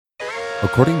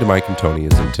According to Mike and Tony,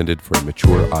 is intended for a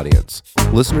mature audience.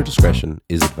 Listener discretion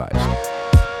is advised.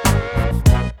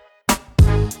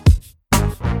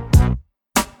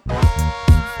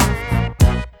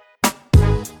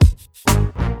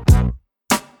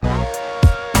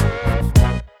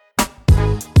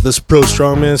 This is Pro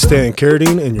Strongman Stan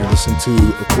Carradine, and you're listening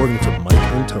to According to Mike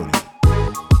and Tony.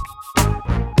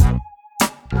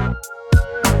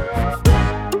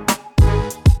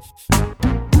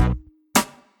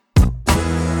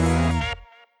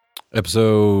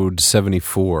 Episode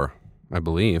 74, I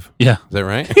believe. Yeah. Is that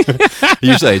right?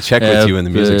 Usually I check with you when the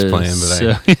music's playing, but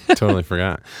I totally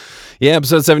forgot. Yeah,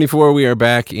 episode 74, we are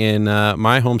back in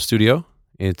my home studio.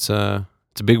 It's a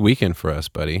big weekend for us,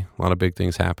 buddy. A lot of big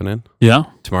things happening. Yeah.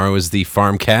 Tomorrow is the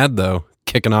Farm CAD, though,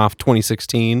 kicking off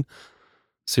 2016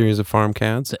 series of Farm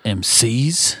CADs. The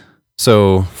MCs.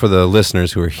 So for the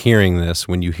listeners who are hearing this,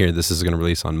 when you hear this is going to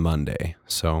release on Monday.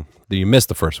 So you missed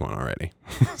the first one already.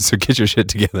 So get your shit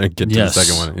together and get to the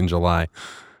second one in July,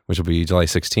 which will be July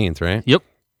 16th, right? Yep.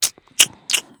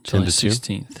 10 July to 2.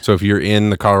 16th. So if you're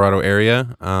in the Colorado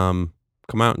area,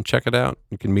 come out and check it out.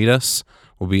 You can meet us.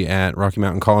 We'll be at Rocky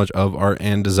Mountain College of Art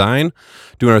and Design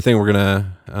doing our thing. We're going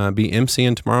to be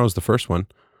emceeing. Tomorrow is the first one,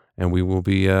 and we will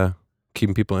be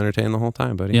keeping people entertained the whole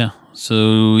time, buddy. Yeah.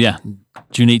 So,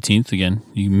 June 18th, again,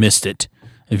 you missed it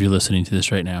if you're listening to this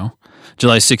right now.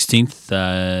 July 16th,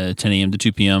 10 a.m. to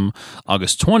 2 p.m.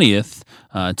 August 20th,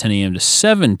 10 a.m. to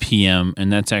 7 p.m.,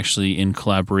 and that's actually in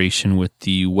collaboration with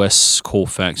the West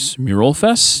Colfax Mural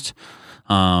Fest.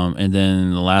 And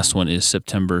then the last one is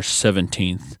September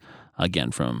 17th.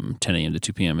 Again, from 10 a.m. to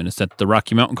 2 p.m. And it's at the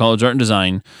Rocky Mountain College Art and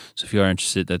Design. So if you are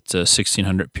interested, that's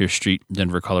 1600 Pierce Street,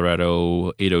 Denver,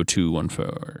 Colorado,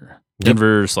 80214.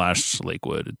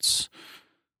 Denver/Lakewood. It's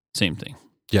same thing.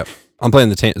 Yep. I'm playing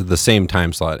the same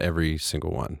time slot every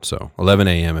single one. So 11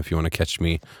 a.m. if you want to catch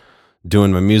me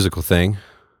doing my musical thing,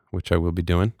 which I will be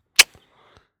doing.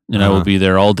 And I will be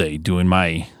there all day doing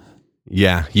my...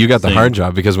 Yeah, you got the hard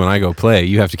job because when I go play,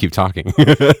 you have to keep talking.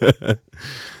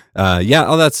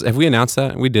 Have we announced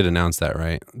that? We did announce that,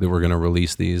 right? That we're going to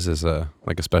release these as a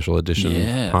special edition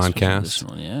podcast.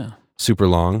 Special edition, super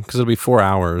long because it'll be 4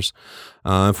 hours.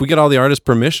 If we get all the artists'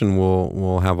 permission,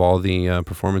 we'll have all the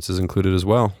performances included as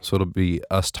well. So it'll be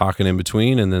us talking in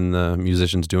between, and then the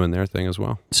musicians doing their thing as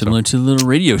well. Similar to the little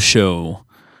radio show.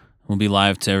 We'll be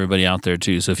live to everybody out there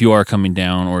too. So if you are coming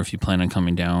down, or if you plan on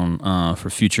coming down for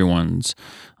future ones,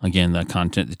 again, the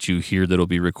content that you hear that'll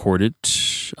be recorded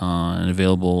and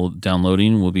available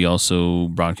downloading will be also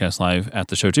broadcast live at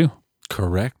the show too.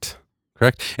 Correct.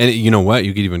 And you know what?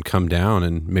 You could even come down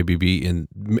and maybe be in,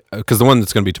 because the one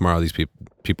that's going to be tomorrow, these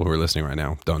people who are listening right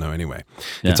now don't know anyway.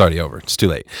 Yeah. It's already over. It's too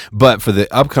late. But for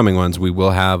the upcoming ones, we will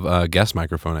have a guest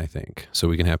microphone, I think. So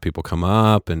we can have people come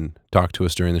up and talk to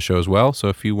us during the show as well. So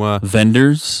if you...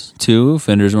 vendors, too. If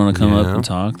vendors want to come up and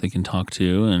talk, they can talk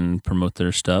too and promote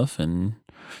their stuff and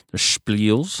their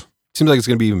spiels. Seems like it's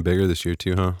going to be even bigger this year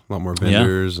too, huh? A lot more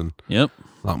vendors and a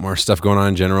lot more stuff going on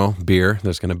in general. Beer.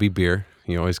 There's going to be beer.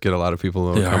 You always get a lot of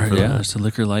people who come for that. It's a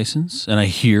liquor license. And I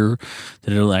hear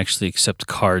that it'll actually accept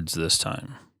cards this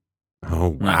time.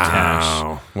 Oh, not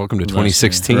cash. Welcome to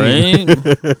 2016.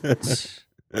 Right?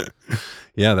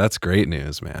 Yeah, that's great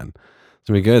news, man. It's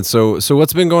going to be good. So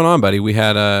what's been going on, buddy? We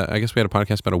had I guess we had a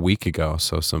podcast about a week ago.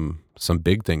 So some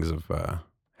big things have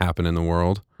happened in the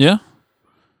world. Yeah.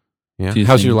 Yeah.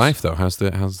 How's your life though? How's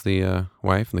the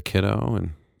wife and the kiddo and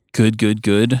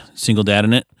Good. Single dad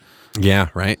in it. Yeah,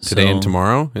 right. Today and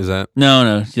tomorrow? Is that?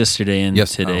 No. Yesterday and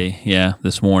today. Oh. Yeah,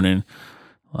 this morning.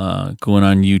 Going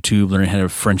on YouTube, learning how to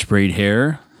French braid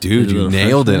hair. Dude, you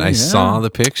nailed it. I saw the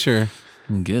picture.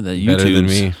 Good. That YouTube. Better than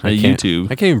me. I can't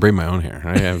even braid my own hair.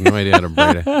 I have no idea how to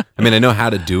braid it. I mean, I know how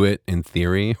to do it in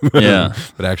theory. Yeah.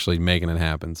 But actually making it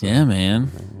happen. So. Yeah,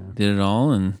 man. Did it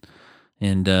all. And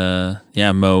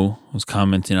Mo was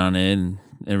commenting on it and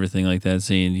everything like that,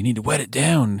 saying you need to wet it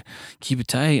down, keep it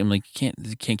tight. I'm like, you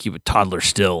can't keep a toddler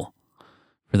still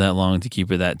for that long to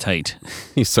keep it that tight.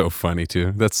 He's so funny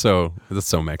too. That's so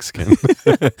Mexican.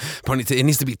 Ponytail, it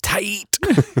needs to be tight.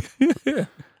 Put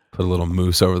a little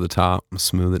mousse over the top,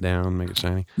 smooth it down, make it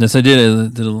shiny. Yes, I did.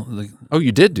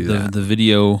 You did do that. The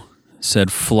video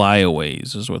said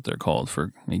flyaways is what they're called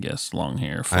for, I guess, long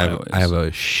hair flyaways. I have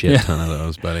a shit ton of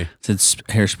those, buddy. It's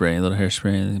hairspray, a little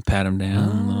hairspray, and pat them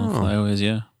down, little flyaways,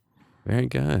 yeah. Very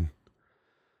good.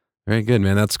 Very good,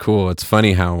 man. That's cool. It's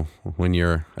funny how when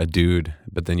you're a dude,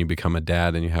 but then you become a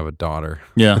dad and you have a daughter.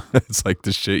 Yeah. It's like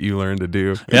the shit you learn to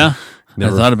do. Yeah. I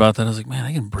thought about that. I was like, man,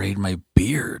 I can braid my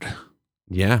beard.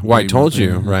 Yeah. Well, I told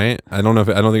you, right? I don't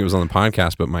think it was on the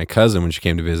podcast, but my cousin, when she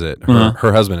came to visit,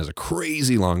 her husband has a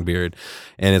crazy long beard,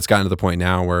 and it's gotten to the point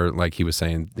now where, like he was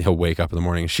saying, he'll wake up in the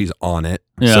morning and she's on it.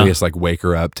 Yeah. So he has to like wake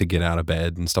her up to get out of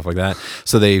bed and stuff like that.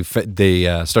 So they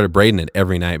started braiding it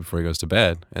every night before he goes to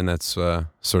bed, and that's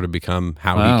sort of become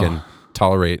how he can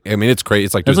tolerate. I mean, it's crazy.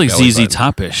 It's like that's like ZZ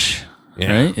Top-ish,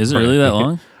 right? Is it really that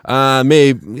long?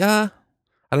 Maybe. Yeah.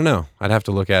 I don't know. I'd have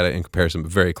to look at it in comparison,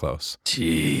 but very close.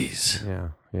 Jeez.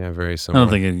 Yeah, very similar. I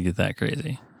don't think it'd get that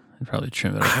crazy. I'd probably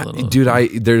trim it up a little.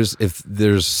 Dude,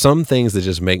 there's some things that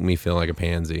just make me feel like a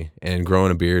pansy, and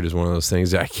growing a beard is one of those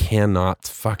things that I cannot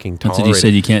fucking tolerate. That's what you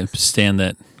said. You can't stand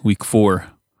that week 4.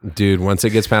 Dude, once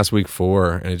it gets past week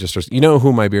 4, and it just starts. You know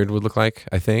who my beard would look like?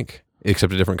 I think.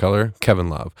 Except a different color, Kevin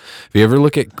Love. If you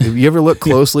ever look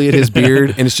closely at his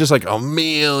beard, and it's just like a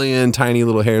million tiny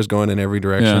little hairs going in every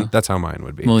direction, that's how mine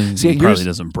would be. Well, he probably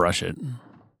doesn't brush it.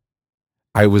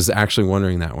 I was actually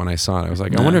wondering that when I saw it. I was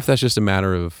like, I wonder if that's just a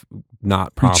matter of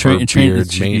not proper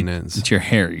beard maintenance. It's your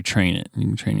hair. You train it. You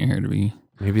can train your hair to be.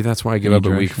 Maybe that's why I give up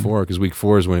at week 4, because week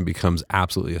 4 is when it becomes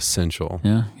absolutely essential.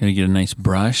 Yeah, you gotta get a nice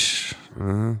brush,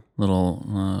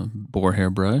 little boar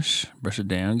hair brush it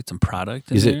down, get some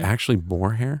product. Is it actually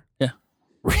boar hair? Yeah.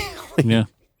 Really? Yeah.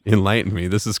 Enlighten me.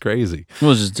 This is crazy. Well,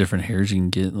 it's just different hairs. You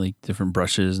can get like different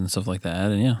brushes and stuff like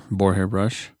that, and boar hair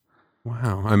brush.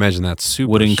 Wow, I imagine that's super.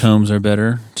 Wooden combs are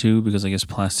better too, because I guess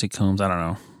plastic combs. I don't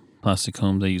know. Plastic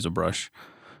combs, they use a brush,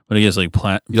 but I guess like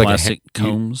plastic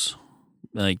combs.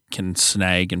 Like can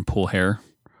snag and pull hair.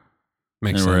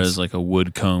 Makes sense. Whereas like a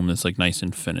wood comb that's like nice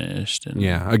and finished. And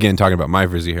again, talking about my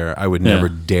frizzy hair, I would never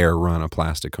dare run a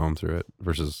plastic comb through it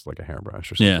versus like a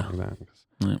hairbrush or something like that.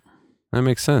 Yeah. That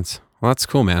makes sense. Well, that's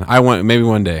cool, man. Maybe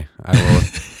one day I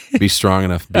will be strong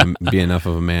enough, be enough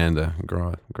of a man to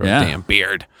grow a damn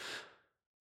beard.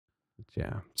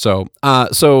 Yeah. So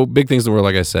big things in the world,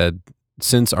 like I said,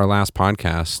 since our last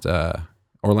podcast,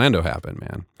 Orlando happened,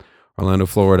 man. Orlando,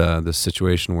 Florida, this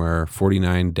situation where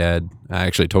 49 dead,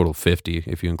 actually total 50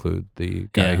 if you include the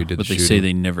guy who did the shooting. But they say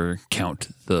they never count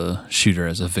the shooter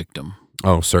as a victim.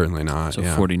 Oh, certainly not. So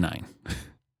 49.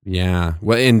 Yeah.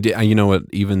 Well, and you know what?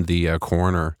 Even the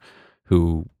coroner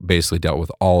who basically dealt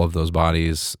with all of those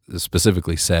bodies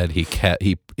specifically said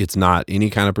it's not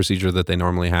any kind of procedure that they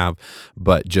normally have,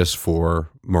 but just for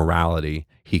morality,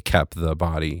 he kept the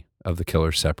body of the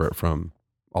killer separate from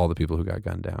all the people who got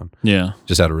gunned down. Yeah.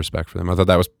 Just out of respect for them. I thought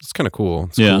it's kind of cool.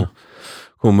 It's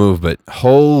cool move, but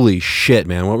holy shit,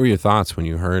 man. What were your thoughts when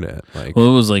you heard it? Well,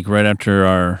 it was like right after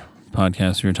our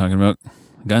podcast, we were talking about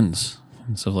guns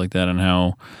and stuff like that, and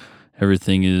how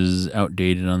everything is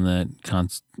outdated on that,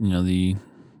 the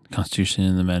Constitution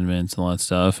and the amendments and all that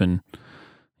stuff. And,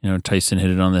 Tyson hit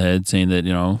it on the head saying that,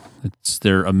 it's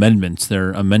their amendments.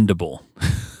 They're amendable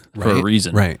for a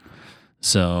reason. Right.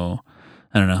 So,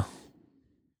 I don't know.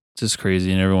 Just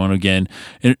crazy. And everyone, again,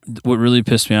 what really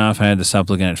pissed me off, I had to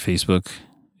stop looking at Facebook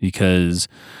because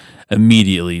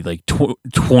immediately, like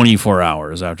 24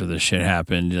 hours after this shit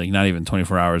happened, like not even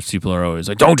 24 hours, people are always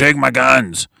like, don't take my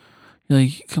guns. You're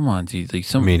like, come on, dude. Like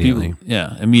some immediately.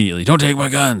 People, immediately. Don't take my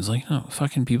guns. Like, no,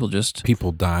 fucking people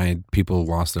died. People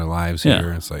lost their lives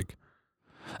here. It's like.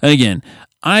 And again,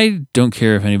 I don't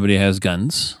care if anybody has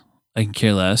guns. I can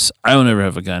care less. I will never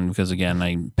have a gun because, again,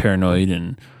 I'm paranoid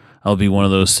and I'll be one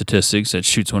of those statistics that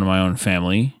shoots one of my own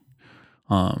family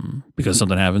because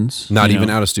something happens. Not even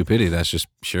out of stupidity. That's just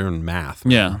sheer math.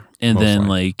 Man. Yeah. And then,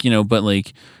 but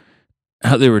like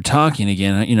how they were talking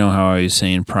again, how I was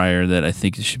saying prior that I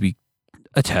think it should be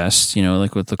a test,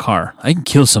 like with the car. I can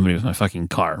kill somebody with my fucking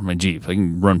car, my Jeep. I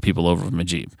can run people over with my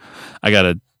Jeep. I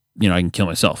can kill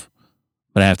myself.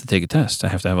 But I have to take a test. I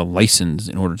have to have a license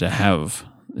in order to have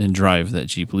and drive that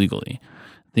Jeep legally.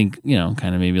 I think,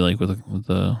 kind of maybe like with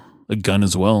a gun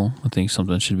as well. I think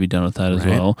something should be done with that as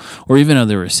well. Or even how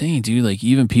they were saying, dude, like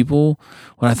even people,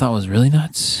 what I thought was really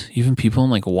nuts, even people on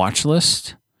like a watch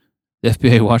list, the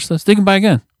FBI watch list, they can buy a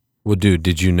gun. Well, dude,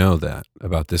 did you know that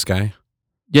about this guy?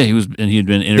 Yeah, he had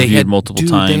been interviewed multiple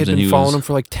times. They had been following him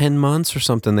for like 10 months or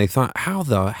something. They thought, how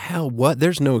the hell, what?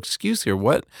 There's no excuse here.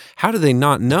 What? How do they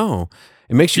not know?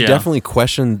 It makes you definitely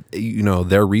question,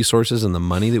 their resources and the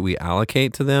money that we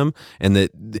allocate to them. And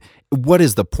that, what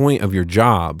is the point of your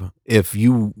job if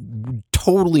you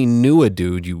totally knew a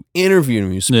dude, you interviewed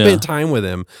him, you spent time with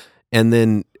him, and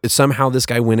then somehow this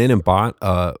guy went in and bought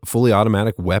a fully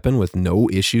automatic weapon with no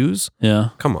issues? Yeah.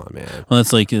 Come on, man. Well,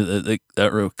 that's like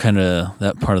that kind of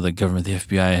that part of the government, the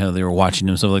FBI, how they were watching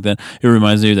him, stuff like that. It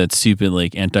reminds me of that stupid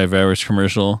like antivirus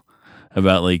commercial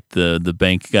about like the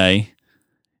bank guy.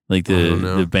 Like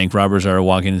the bank robbers are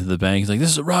walking into the bank. He's like,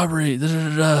 this is a robbery.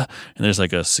 And there's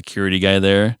like a security guy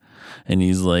there. And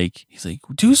he's like,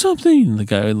 do something. And the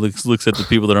guy looks at the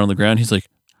people that are on the ground. He's like,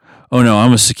 oh no,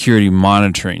 I'm a security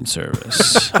monitoring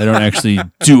service. I don't actually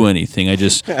do anything. I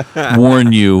just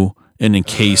warn you in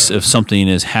case of something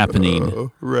is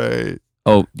happening. Right.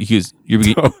 Oh,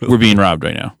 we're being robbed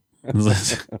right now.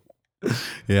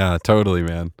 Yeah, totally,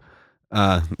 man.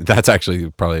 That's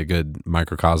actually probably a good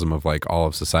microcosm of like all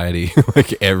of society.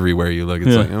 Like everywhere you look,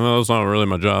 it's like, oh, it's not really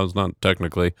my job. It's not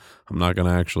technically. I'm not going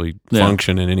to actually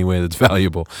function in any way that's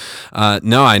valuable.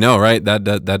 No, I know, right?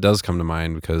 That does come to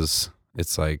mind because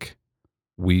it's like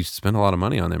we spend a lot of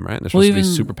money on them, right? And they're supposed to be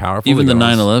super powerful. Even the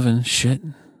 9/11 shit,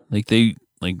 like they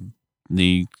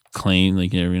claim,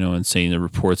 like and saying the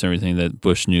reports and everything that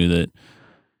Bush knew that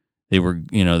they were,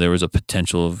 there was a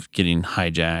potential of getting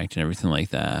hijacked and everything like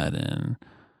that and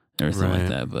everything like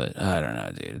that. But I don't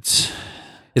know, dude.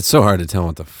 It's so hard to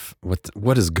tell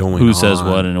what is going on. Who says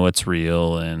what and what's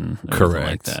real and everything like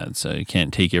Correct. that. So you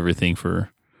can't take everything for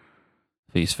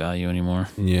face value anymore.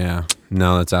 Yeah.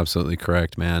 No, that's absolutely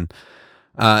correct, man.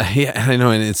 Yeah, I know,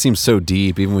 and it seems so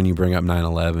deep. Even when you bring up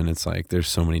 9/11, it's like there's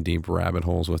so many deep rabbit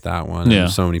holes with that one. Yeah.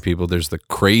 There's so many people. There's the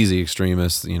crazy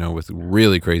extremists, with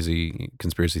really crazy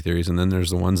conspiracy theories, and then there's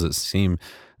the ones that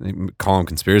they call them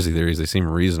conspiracy theories. They seem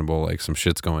reasonable, like some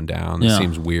shit's going down. Yeah. It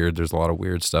seems weird. There's a lot of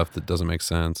weird stuff that doesn't make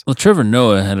sense. Well, Trevor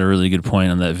Noah had a really good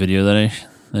point on that video that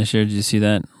I shared. Did you see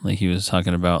that? Like he was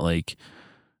talking about like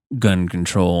gun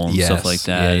control and stuff like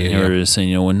that. Yeah, and they were just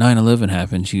saying, when 9/11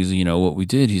 happened, he's what we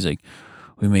did. He's like,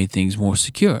 we made things more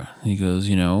secure. He goes,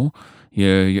 your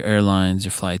airlines,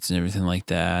 your flights and everything like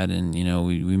that. And,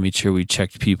 we made sure we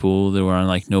checked people that were on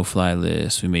like no-fly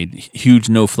lists. We made huge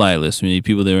no-fly lists. We made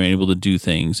people that were able to do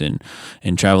things and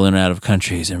travel in and out of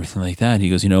countries and everything like that. He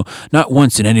goes, not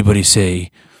once did anybody say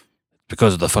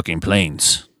because of the fucking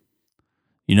planes.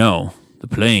 The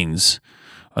planes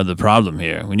are the problem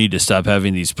here. We need to stop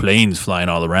having these planes flying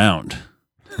all around.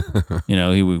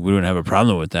 We wouldn't have a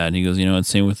problem with that. And he goes, it's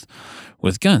same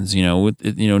with guns,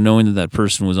 knowing that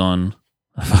person was on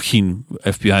a fucking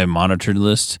FBI monitored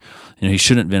list, he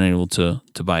shouldn't have been able to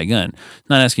buy a gun.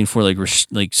 Not asking for like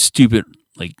stupid,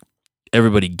 like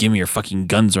everybody give me your fucking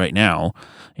guns right now,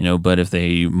 but if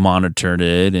they monitored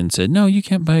it and said, no, you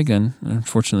can't buy a gun,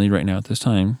 unfortunately right now at this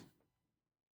time.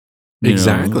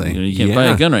 Exactly. You can't buy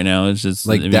a gun right now. It's just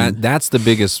like that's the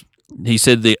biggest. He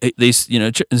said they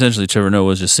essentially Trevor Noah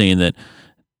was just saying that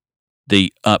they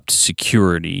upped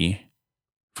security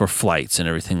for flights and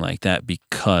everything like that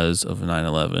because of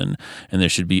 9/11, and there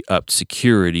should be upped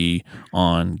security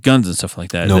on guns and stuff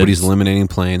like that. Nobody's eliminating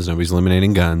planes. Nobody's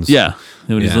eliminating guns. Yeah,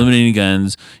 nobody's eliminating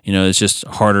guns. It's just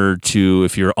harder to,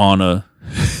 if you're on a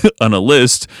on a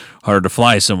list, harder to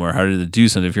fly somewhere, harder to do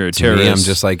something if you're a terrorist. Me, I'm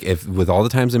just like, if with all the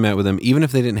times I met with them, even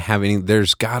if they didn't have any,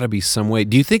 there's got to be some way.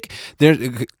 Do you think they're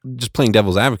just playing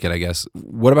devil's advocate, I guess?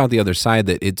 What about the other side,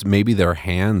 that it's maybe their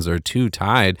hands are too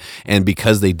tied, and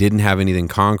because they didn't have anything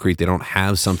concrete, they don't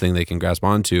have something they can grasp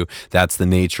onto? That's the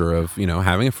nature of,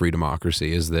 having a free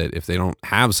democracy, is that if they don't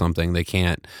have something, they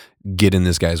can't get in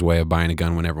this guy's way of buying a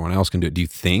gun when everyone else can do it. Do you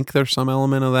think there's some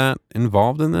element of that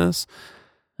involved in this?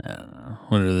 I don't know.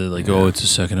 What are they like? Oh, it's a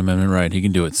Second Amendment right. He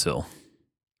can do it still.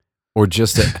 Or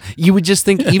just you would just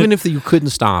think, even if you couldn't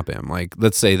stop him, like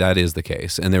let's say that is the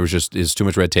case, and there was is too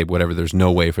much red tape, whatever. There's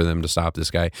no way for them to stop this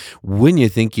guy. Wouldn't you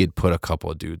think you'd put a couple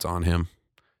of dudes on him,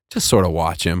 just sort of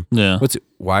watch him? Yeah.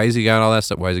 Why has he got all that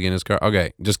stuff? Why is he getting his car?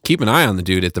 Okay, just keep an eye on the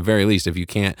dude at the very least, if you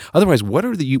can't. Otherwise, what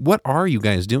are you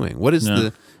guys doing? What is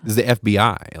the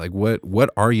FBI like? What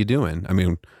are you doing? I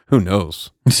mean, who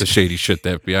knows? It's the shady shit,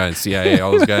 the FBI and CIA,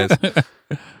 all those guys.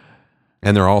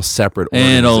 And they're all separate.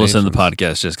 And all of a sudden, the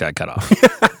podcast just got cut off.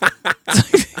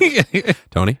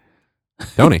 Tony,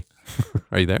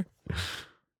 are you there?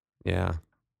 Yeah.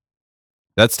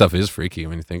 That stuff is freaky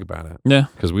when you think about it. Yeah.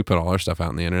 Because we put all our stuff out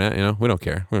on the internet, we don't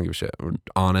care. We don't give a shit. We're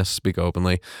honest, speak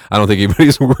openly. I don't think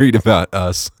anybody's worried about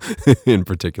us in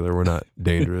particular. We're not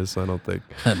dangerous, I don't think.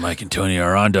 That Mike and Tony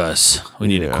are onto us. We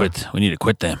need to quit. We need to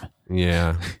quit them.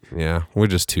 Yeah. We're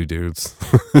just two dudes.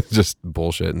 Just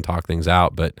bullshit and talk things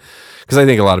out. But because I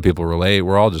think a lot of people relate.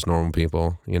 We're all just normal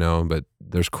people, but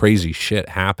there's crazy shit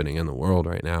happening in the world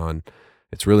right now. And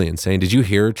it's really insane. Did you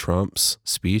hear Trump's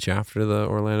speech after the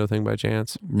Orlando thing by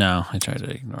chance? No, I tried to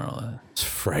ignore all that. It's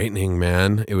frightening,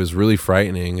 man. It was really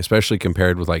frightening, especially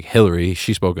compared with like Hillary.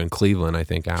 She spoke in Cleveland, I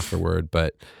think, afterward.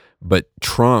 But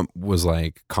Trump was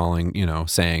like calling,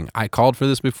 saying, I called for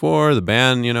this before. The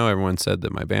ban, everyone said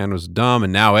that my ban was dumb,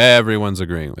 and now everyone's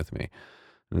agreeing with me.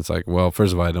 And it's like, well,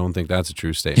 first of all, I don't think that's a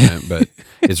true statement, but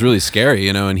it's really scary,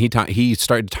 and he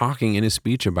started talking in his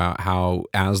speech about how,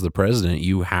 as the president,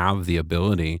 you have the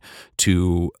ability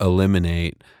to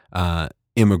eliminate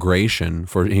immigration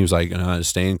he was like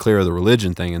staying clear of the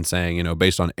religion thing and saying,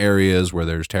 based on areas where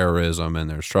there's terrorism and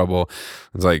there's trouble.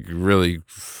 It's like really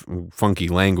funky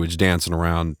language dancing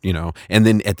around, and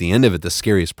then at the end of it, the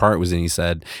scariest part was, and he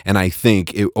said, and I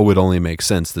think it would only make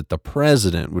sense that the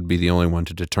president would be the only one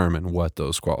to determine what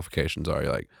those qualifications are.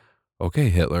 You're like, okay,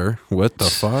 Hitler, what the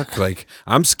fuck? Like,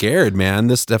 I'm scared, man.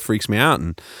 This stuff freaks me out.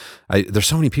 And there's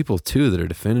so many people too that are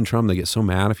defending Trump. They get so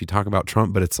mad if you talk about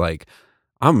Trump, but it's like,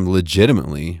 I'm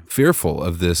legitimately fearful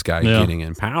of this guy getting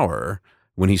in power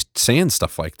when he's saying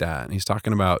stuff like that. And he's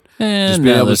talking about just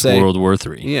being able to say World War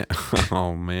III. Yeah.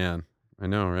 Oh man. I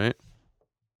know, right?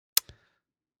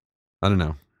 I don't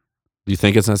know. Do you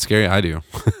think it's not scary? I do.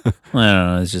 I don't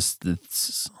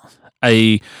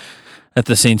know. At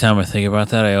the same time I think about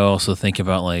that, I also think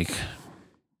about like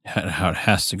how it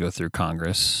has to go through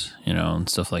Congress, and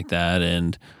stuff like that.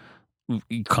 And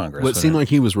Congress. Well, it seemed like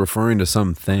he was referring to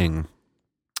some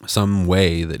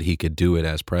way that he could do it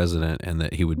as president, and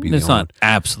that he would be. It's not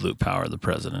absolute power of the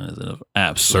president, is it?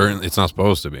 Absolute. Certainly, it's not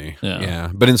supposed to be. Yeah.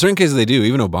 But in certain cases, they do.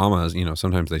 Even Obama,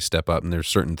 sometimes they step up, and there's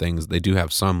certain things they do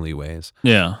have some leeways.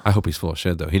 Yeah. I hope he's full of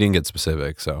shit though. He didn't get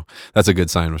specific, so that's a good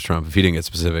sign with Trump. If he didn't get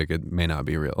specific, it may not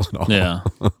be real at all. Yeah.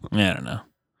 I don't know.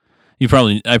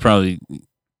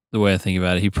 The way I think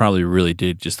about it, he probably really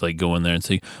did just like go in there and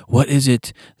say, "What is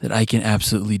it that I can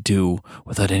absolutely do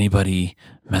without anybody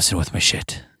messing with my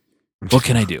shit? What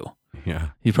can I do?" Yeah.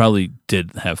 He probably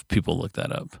did have people look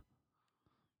that up.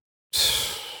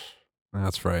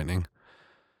 That's frightening.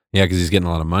 Yeah, because he's getting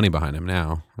a lot of money behind him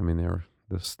now. I mean,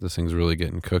 this thing's really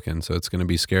getting cooking, so it's going to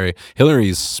be scary.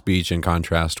 Hillary's speech, in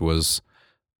contrast, was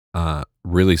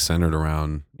really centered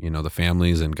around the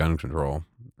families and gun control,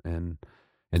 and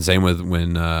same with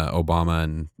when Obama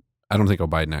and I don't think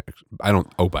Biden. I don't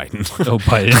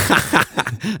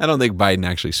think Biden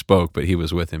actually spoke, but he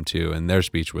was with him too. And their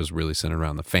speech was really centered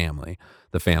around the families,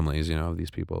 of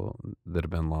these people that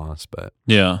have been lost. But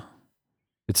yeah,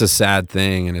 it's a sad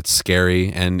thing and it's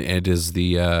scary. And it is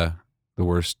the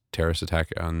worst terrorist attack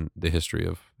on the history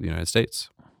of the United States.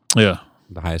 Yeah.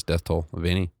 The highest death toll of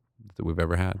any that we've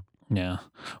ever had. Yeah.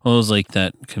 Well, it was like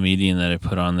that comedian that I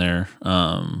put on there,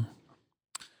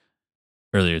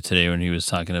 earlier today when he was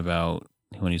talking about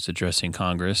when he's addressing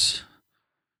Congress.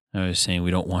 I was saying,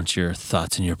 we don't want your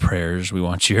thoughts and your prayers. We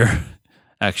want your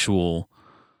actual,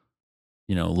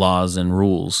 laws and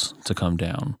rules to come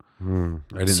down. I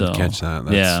didn't catch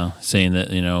that. Saying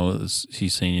that,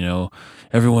 he's saying,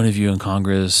 every one of you in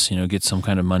Congress, get some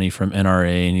kind of money from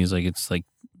NRA. And he's like, it's like,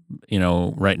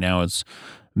 right now it's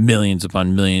millions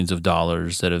upon millions of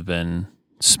dollars that have been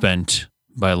spent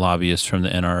by lobbyists from the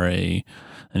NRA.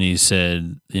 And he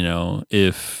said,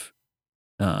 if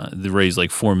they raised like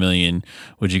 $4 million,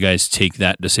 would you guys take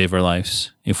that to save our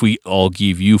lives? If we all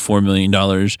give you $4 million,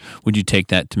 would you take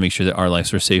that to make sure that our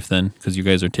lives are safe then? Because you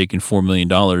guys are taking $4 million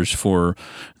for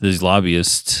these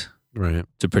lobbyists right,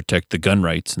 to protect the gun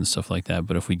rights and stuff like that.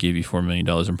 But if we gave you $4 million,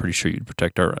 I'm pretty sure you'd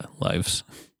protect our lives.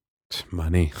 It's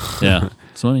money. Yeah,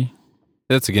 it's money.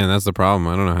 That's the problem.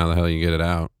 I don't know how the hell you get it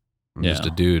out. I'm just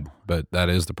a dude, but that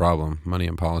is the problem. Money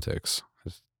in politics.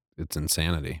 It's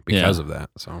insanity because of that.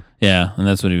 So yeah, and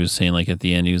that's what he was saying. Like at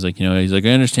the end, he was like, he's like, I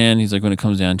understand. He's like, when it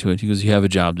comes down to it, he goes, you have a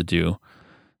job to do.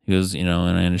 He goes, and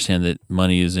I understand that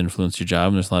money has influenced your job,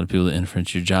 and there's a lot of people that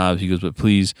influence your job. He goes, but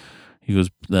please,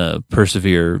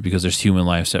 persevere because there's human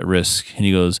lives at risk. And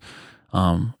he goes,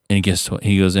 and guess what?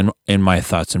 He goes, and my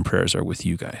thoughts and prayers are with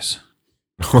you guys.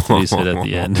 That's what he said at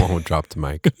the end. Drop the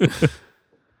mic.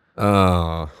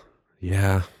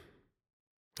 Yeah.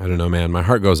 I don't know, man. My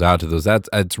heart goes out to those.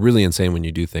 It's really insane when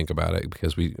you do think about it,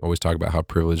 because we always talk about how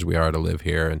privileged we are to live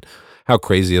here and how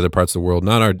crazy other parts of the world,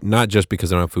 not just because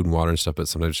they don't have food and water and stuff, but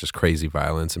sometimes just crazy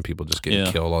violence and people just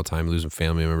getting killed all the time, losing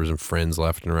family members and friends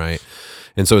left and right.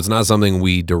 And so it's not something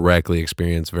we directly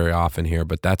experience very often here,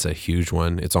 but that's a huge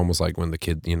one. It's almost like when the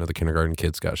kindergarten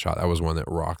kids got shot. That was one that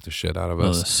rocked the shit out of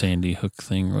us. The Sandy Hook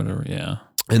thing or whatever, yeah.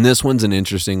 And this one's an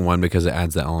interesting one because it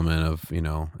adds the element of,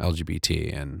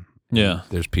 LGBT and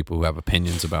there's people who have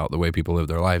opinions about the way people live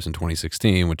their lives in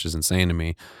 2016, which is insane to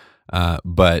me.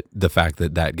 But the fact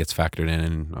that gets factored in,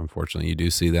 and unfortunately you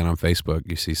do see that on Facebook,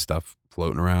 you see stuff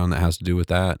floating around that has to do with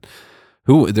that.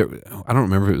 I don't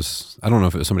know if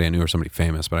it was somebody I knew or somebody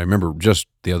famous, but I remember just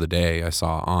the other day I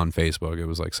saw on Facebook, it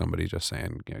was like somebody just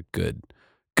saying, good,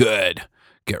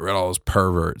 get rid of all those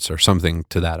perverts or something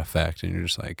to that effect. And you're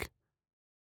just like,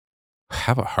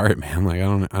 have a heart, man. Like, I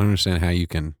don't understand how you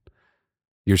can,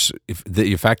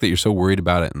 the fact that you're so worried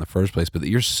about it in the first place, but that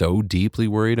you're so deeply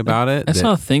worried about it. I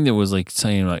saw a thing that was like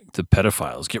saying like the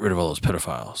pedophiles, get rid of all those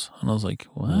pedophiles. And I was like,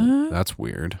 what? That's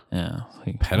weird. Yeah.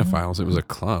 Like, pedophiles. It was a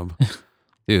club.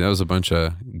 Dude, that was a bunch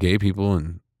of gay people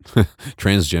and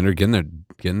transgender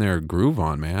getting their groove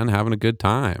on, man, having a good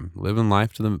time, living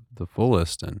life to the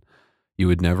fullest, and you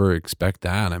would never expect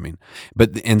that. I mean,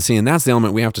 and that's the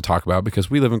element we have to talk about because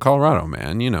we live in Colorado,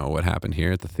 man. You know what happened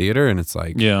here at the theater, and it's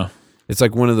like, it's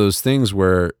like one of those things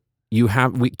where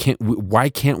why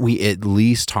can't we at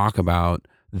least talk about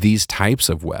these types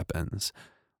of weapons?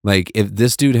 Like, if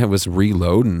this dude was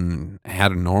reloading,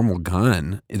 had a normal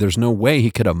gun, there's no way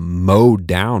he could have mowed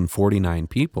down 49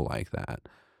 people like that.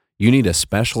 You need a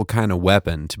special kind of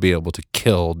weapon to be able to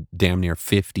kill damn near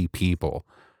 50 people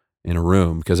in a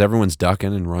room because everyone's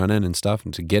ducking and running and stuff.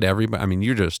 And to get everybody, I mean,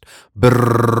 you're just,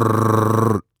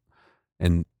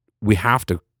 and we have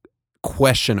to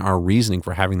question our reasoning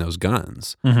for having those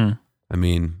guns. Mm-hmm. I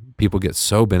mean, people get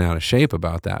so bent out of shape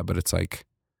about that, but it's like,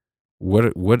 what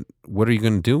are you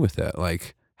going to do with it?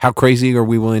 Like, how crazy are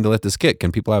we willing to let this get?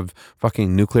 Can people have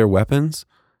fucking nuclear weapons?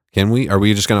 Can we? Are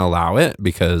we just going to allow it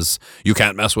because you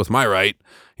can't mess with my right?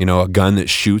 You know, a gun that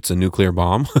shoots a nuclear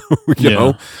bomb. you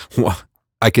know, well,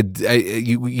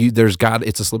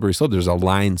 it's a slippery slope. There's a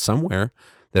line somewhere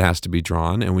that has to be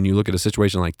drawn. And when you look at a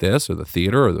situation like this, or the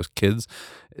theater, or those kids,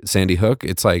 Sandy Hook,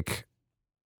 it's like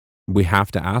we have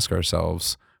to ask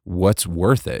ourselves, what's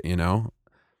worth it? You know.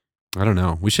 I don't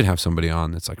know. We should have somebody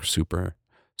on that's like super,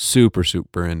 super,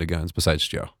 super into guns besides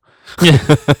Joe. Yeah.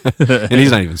 And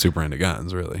he's not even super into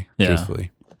guns, really,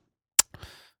 truthfully.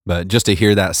 But just to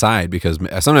hear that side, because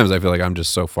sometimes I feel like I'm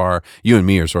just so far, you and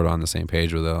me are sort of on the same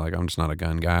page with it. Like, I'm just not a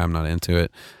gun guy. I'm not into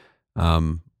it.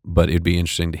 But it'd be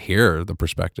interesting to hear the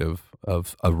perspective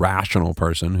of a rational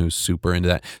person who's super into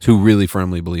that, who really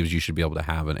firmly believes you should be able to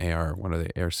have an AR, what are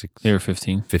they, AR-6?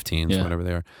 AR-15. 15s, whatever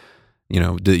they are. You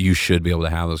know, that you should be able to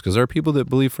have those because there are people that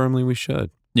believe firmly we should.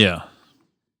 Yeah.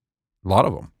 A lot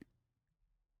of them.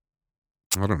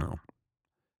 I don't know.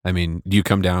 I mean, do you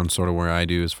come down sort of where I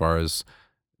do as far as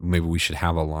maybe we should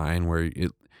have a line where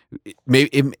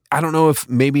I don't know if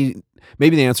maybe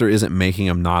the answer isn't making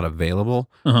them not available,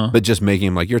 but just making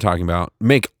them, like you're talking about,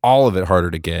 make all of it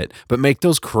harder to get, but make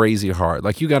those crazy hard.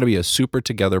 Like, you got to be a super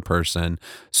together person,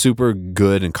 super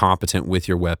good and competent with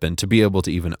your weapon to be able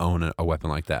to even own a weapon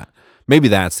like that. Maybe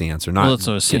that's the answer, not that's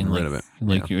what I was saying, rid of it.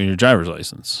 Like your driver's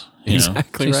license.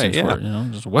 Exactly right, yeah.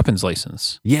 Just a weapons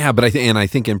license. Yeah, but I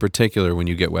think in particular, when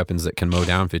you get weapons that can mow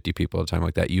down 50 people at a time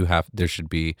like that, there should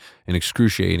be an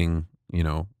excruciating,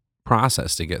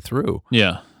 process to get through.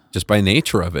 Yeah. Just by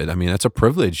nature of it. I mean, that's a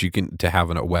privilege to have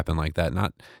a weapon like that.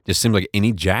 Not just seems like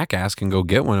any jackass can go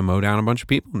get one and mow down a bunch of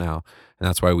people now. And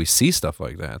that's why we see stuff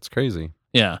like that. It's crazy.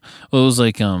 Yeah. Well, it was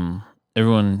like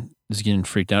everyone is getting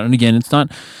freaked out. And again, it's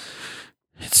not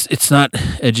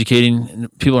educating.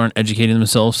 People aren't educating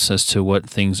themselves as to what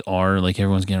things are. Like,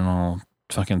 everyone's getting all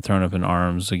fucking thrown up in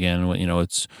arms again.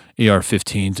 It's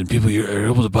AR-15s and people are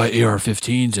able to buy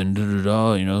AR-15s and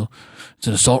it's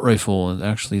an assault rifle. And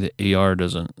actually, the AR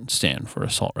doesn't stand for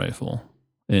assault rifle.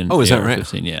 Is that right?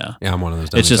 AR-15, yeah. Yeah, I'm one of those.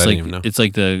 Dummies. It's just I like didn't even know. it's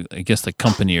like the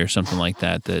company or something like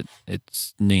that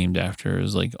it's named after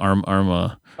is like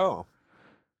Arma. Oh.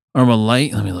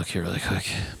 Armalite. Let me look here really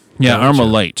quick. Yeah, Gotcha.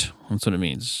 Armalite. That's what it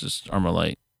means. It's just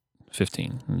Armalite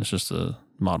 15. And it's just the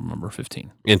model number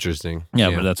 15. Interesting.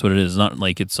 Yeah, but that's what it is. It's not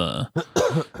like it's not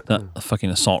a fucking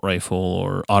assault rifle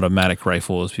or automatic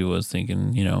rifle as people was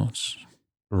thinking, It's,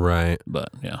 right. but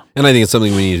yeah. And I think it's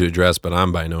something we need to address, but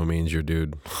I'm by no means your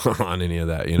dude on any of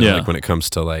that. Like when it comes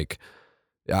to like,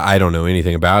 I don't know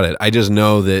anything about it. I just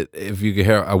know that if you could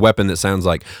hear a weapon that sounds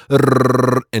like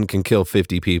and can kill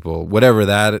 50 people, whatever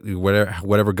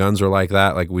guns are like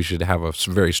that, like, we should have a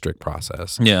very strict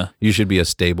process. Yeah. You should be a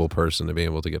stable person to be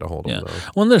able to get a hold of those.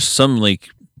 Well, and there's some like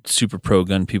super pro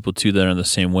gun people too that are the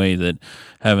same way, that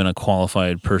having a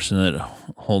qualified person that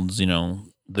holds,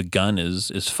 the gun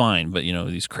is fine, but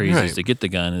these crazies to get the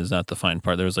gun is not the fine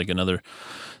part. There was like another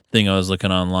thing I was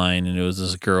looking online, and it was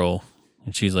this girl,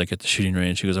 and she's like at the shooting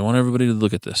range. She goes, I want everybody to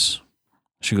look at this.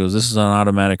 She goes, this is an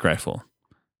automatic rifle.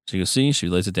 She goes, see? She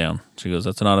lays it down. She goes,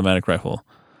 that's an automatic rifle.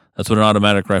 That's what an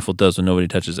automatic rifle does when nobody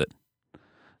touches it.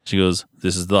 She goes,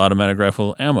 this is the automatic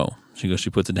rifle ammo. She goes, she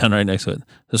puts it down right next to it.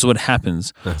 This is what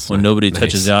happens when nobody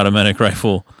touches the automatic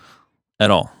rifle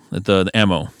at all. The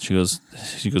ammo. She goes,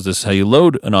 this is how you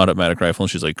load an automatic rifle.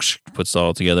 And she's like, puts it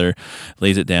all together,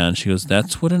 lays it down. She goes,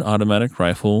 that's what an automatic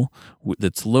rifle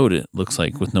that's loaded looks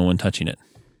like with no one touching it.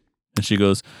 And she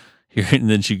goes, here, and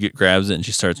then she grabs it and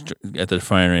she starts at the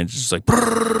firing range, just like,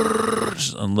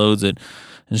 just unloads it.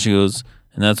 And she goes,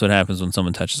 and that's what happens when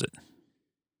someone touches it.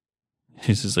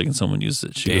 She's just like, and someone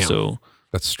uses it. She goes, so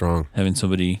that's strong. Having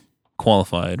somebody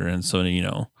qualified or somebody,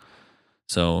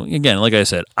 So again, like I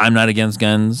said, I'm not against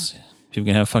guns. People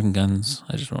can have fucking guns.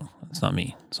 I just won't. It's not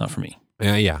me. It's not for me.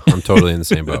 Yeah, I'm totally in the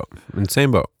same boat. In the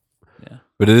same boat. Yeah.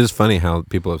 But it is funny how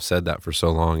people have said that for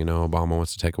so long. You know, Obama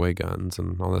wants to take away guns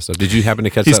and all that stuff. Did you happen to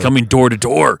catch He's that? coming door to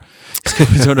door.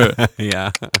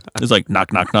 Yeah. It's like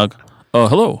knock, knock, knock.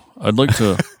 Hello. I'd like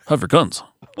to have your guns.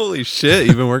 Holy shit!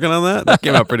 You've been working on that. That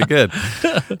came out pretty good.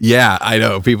 Yeah, I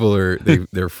know. People are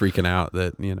they're freaking out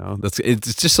that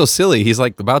it's just so silly. He's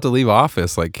like about to leave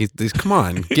office. Like he's come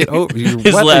on, get over. What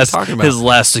are you talking about? His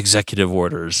last executive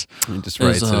orders. He just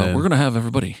writes it in. We're gonna have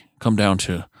everybody come down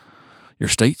to your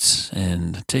states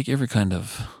and take every kind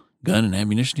of gun and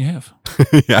ammunition you have.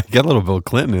 Yeah, I got a little Bill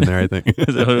Clinton in there. I think. I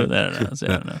don't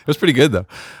know. It was pretty good though.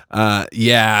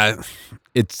 Yeah.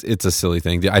 It's a silly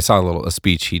thing. I saw a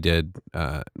speech he did.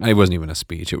 It wasn't even a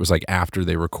speech. It was like after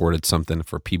they recorded something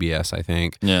for PBS, I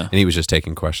think. Yeah. And he was just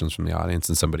taking questions from the audience,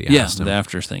 and somebody asked him. The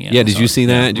after thing. Yeah. Did you see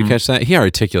that? Yeah. Did you catch that? He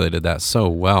articulated that so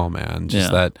well, man.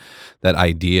 Just that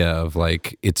idea of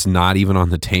like it's not even on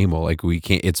the table. Like we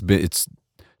can't.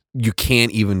 You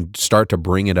can't even start to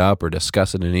bring it up or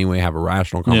discuss it in any way. Have a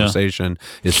rational conversation.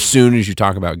 As soon as you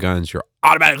talk about guns, you're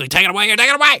automatically taking it away. You're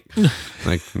taking it away.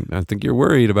 Like I think you're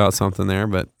worried about something there,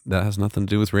 but that has nothing to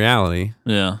do with reality.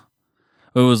 Yeah.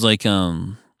 It was like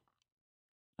oh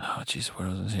jeez, what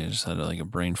was I saying? I just had like a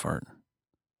brain fart.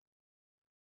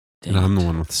 And I'm the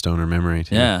one with stoner memory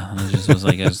too. Yeah, I was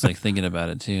like thinking about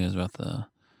it too. It was about the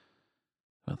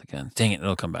gun. Dang it,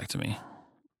 it'll come back to me.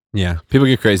 Yeah, people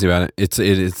get crazy about it. It's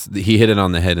he hit it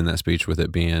on the head in that speech with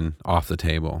it being off the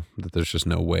table. That there's just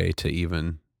no way to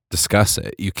even discuss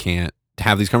it. You can't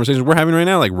have these conversations we're having right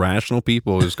now, like rational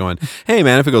people just going, "Hey,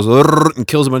 man, if it goes and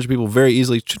kills a bunch of people very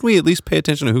easily, shouldn't we at least pay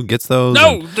attention to who gets those?"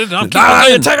 No, you're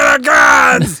taking our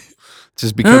guns.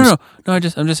 Just becomes no. I'm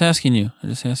just asking you.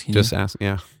 Just ask.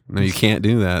 Yeah, no, you can't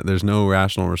do that. There's no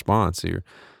rational response. Your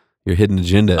hidden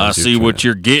agenda. I see what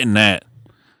you're getting at.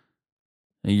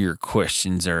 Your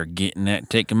questions are getting at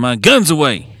taking my guns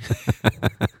away.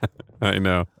 I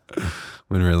know.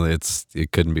 When really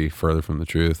it couldn't be further from the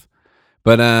truth.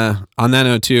 But on that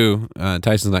note too,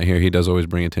 Tyson's not here. He does always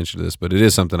bring attention to this, but it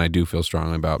is something I do feel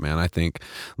strongly about, man. I think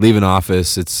leaving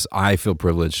office, I feel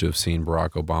privileged to have seen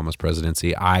Barack Obama's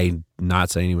presidency. I'm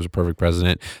not saying he was a perfect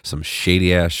president. Some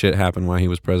shady ass shit happened while he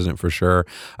was president for sure.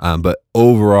 But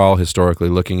overall, historically,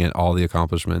 looking at all the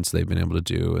accomplishments they've been able to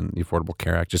do and the Affordable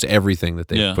Care Act, just everything that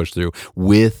they've pushed through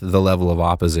with the level of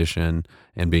opposition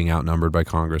and being outnumbered by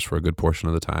Congress for a good portion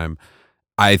of the time,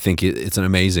 I think it's an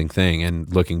amazing thing.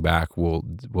 And looking back, we'll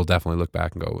definitely look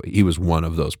back and go, he was one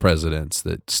of those presidents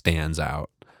that stands out,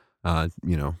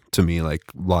 to me, like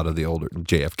a lot of the older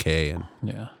JFK.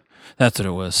 And that's what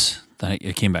it was.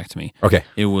 It came back to me. Okay.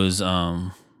 It was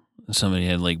somebody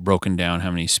had like broken down how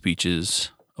many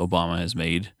speeches Obama has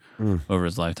made over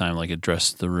his lifetime, like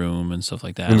addressed the room and stuff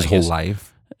like that. In his whole life?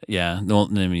 Yeah. Well,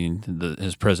 I mean,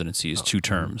 his presidency is 2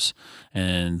 terms.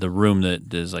 And the room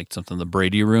that is like something, the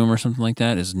Brady Room or something like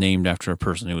that, is named after a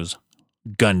person who was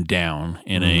gunned down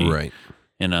in a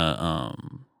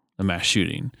mass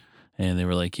shooting. And they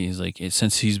were like, he's like,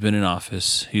 since he's been in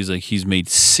office, he's made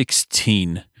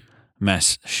 16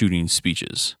 mass shooting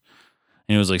speeches.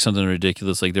 And it was like something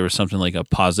ridiculous. Like there was something like a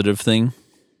positive thing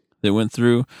that went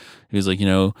through. He was like,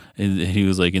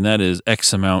 and that is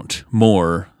X amount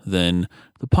more than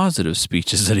the positive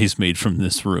speeches that he's made from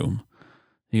this room.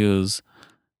 He goes,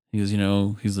 he's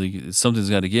like,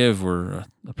 something's got to give, where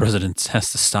the president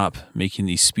has to stop making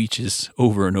these speeches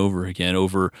over and over again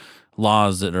over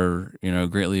laws that are,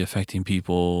 greatly affecting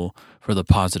people for the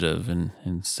positive. And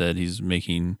instead he's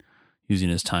using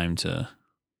his time to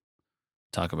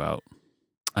talk about,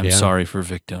 I'm sorry for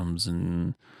victims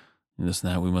and this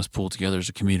and that. We must pull together as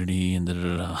a community and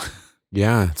da-da-da-da.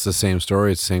 Yeah, it's the same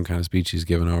story. It's the same kind of speech he's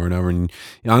given over and over. And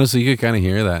honestly, you could kind of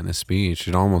hear that in his speech.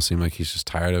 It almost seemed like he's just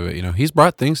tired of it. He's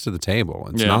brought things to the table.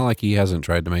 It's not like he hasn't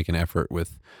tried to make an effort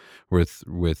with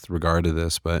regard to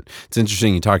this. But it's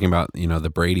interesting you're talking about, the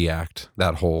Brady Act,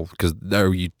 that whole, because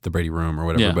the Brady Room or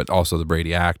whatever, but also the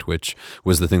Brady Act, which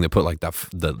was the thing that put like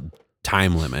the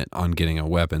time limit on getting a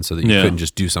weapon so that you couldn't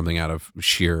just do something out of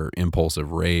sheer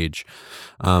impulsive rage.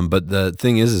 But the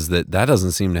thing is that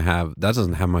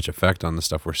doesn't have much effect on the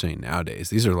stuff we're seeing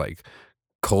nowadays. These are like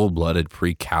cold-blooded,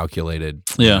 pre-calculated,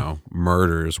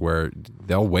 murders where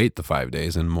they'll wait the 5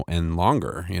 days and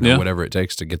longer, whatever it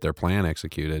takes to get their plan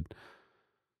executed.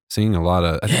 Seeing a lot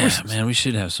of man, we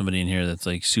should have somebody in here that's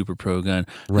like super pro gun.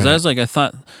 Because I was like, I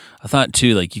thought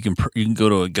too, like you can go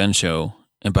to a gun show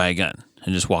and buy a gun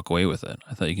and just walk away with it.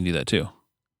 I thought you can do that too.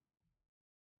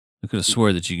 I could have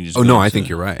swore that you can just. Oh no, I think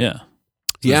you're right. Yeah.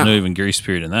 So there's no even grace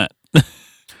period in that.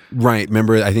 Right.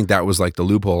 Remember, I think that was like the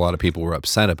loophole a lot of people were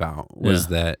upset about was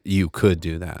that you could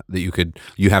do that. That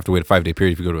you have to wait a 5-day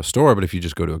period if you go to a store, but if you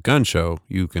just go to a gun show,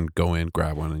 you can go in,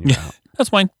 grab one, and you're out. That's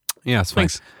fine. Yeah, it's fine.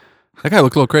 Thanks. That guy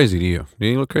looked a little crazy to you.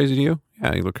 Did he look crazy to you?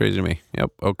 Yeah, he looked crazy to me.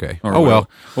 Yep. Okay. Or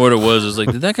what it was is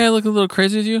like, did that guy look a little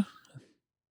crazy to you?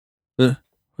 What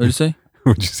did you say?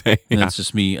 What'd you say? And that's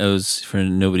just me. I was, for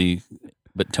nobody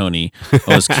but Tony,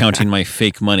 I was counting my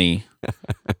fake money.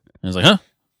 I was like, huh?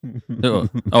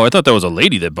 Oh, I thought that was a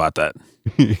lady that bought that.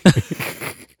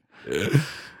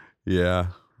 Yeah.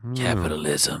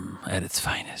 Capitalism at its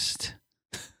finest.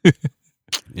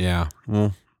 Yeah.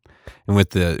 Well, and with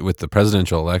the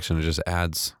presidential election, it just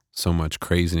adds so much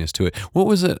craziness to it. What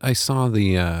was it? I saw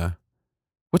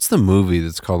what's the movie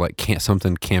that's called like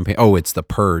something campaign? Oh, it's The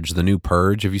Purge, the new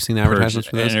Purge. Have you seen advertisements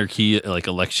for this? Anarchy, like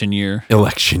election year.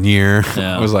 Election year.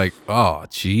 Yeah. I was like, oh,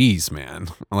 geez, man.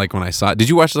 Like when I saw it. Did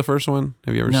you watch the first one?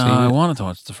 Have you ever seen it? No, I wanted to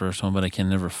watch the first one, but I can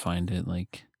never find it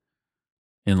like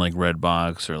in like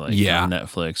Redbox or like on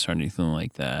Netflix or anything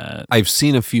like that. I've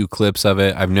seen a few clips of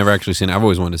it. I've never actually seen it. I've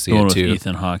always wanted to see it too. With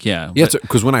Ethan Hawke, yeah. Yeah,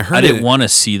 because when I heard I didn't want to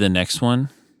see the next one.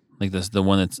 Like this, the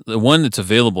one that's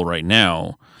available right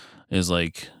now is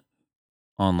like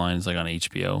online. It's like on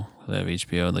HBO. They have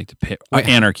HBO. Like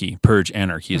Anarchy, Purge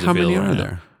Anarchy is available. How many are right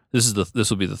there? Now. This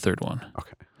will be the third one.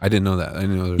 Okay, I didn't know that. I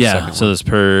didn't know there was a second so one. this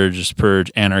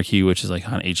Purge Anarchy, which is like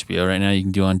on HBO right now. You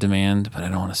can do on demand, but I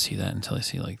don't want to see that until I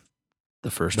see like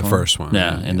the first one.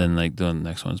 Yeah, and then like the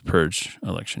next one's Purge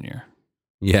Election Year.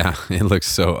 Yeah, it looks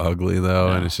so ugly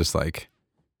though, and it's just like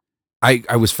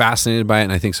I was fascinated by it,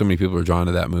 and I think so many people are drawn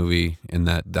to that movie and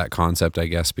that concept, I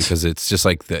guess, because it's just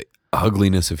like the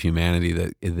ugliness of humanity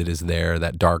that is there,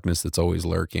 that darkness that's always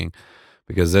lurking.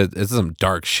 Because it's some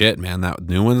dark shit, man. That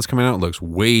new one that's coming out looks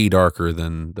way darker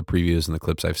than the previews and the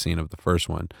clips I've seen of the first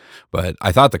one. But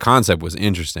I thought the concept was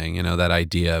interesting, that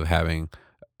idea of having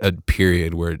a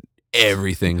period where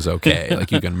everything's okay.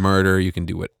 Like you can murder, you can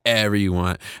do whatever you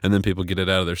want, and then people get it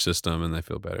out of their system and they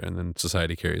feel better, and then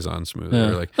society carries on smoothly.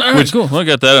 Yeah. Like, all right, cool. I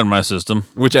got that in my system.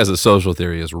 Which, as a social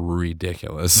theory, is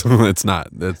ridiculous. It's not.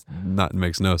 That's not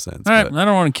makes no sense. All right, I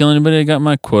don't want to kill anybody. I got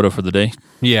my quota for the day.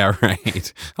 Yeah,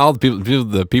 right. All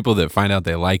the people that find out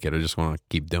they like it, or just want to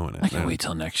keep doing it. I can wait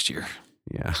till next year.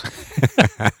 Yeah,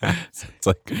 it's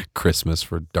like Christmas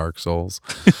for Dark Souls.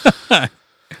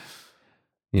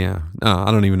 Yeah. No,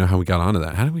 I don't even know how we got onto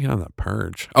that. How did we get on that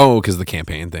Purge? Oh, because the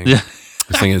campaign thing. Yeah. I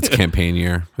was thinking it's campaign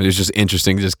year. It was just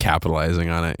interesting just capitalizing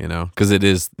on it, because it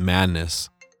is madness.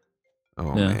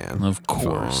 Oh, yeah, man. Of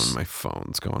course. My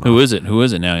phone's going off. Who is it? Who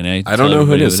is it now? I don't know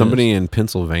who it is. Somebody in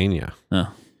Pennsylvania.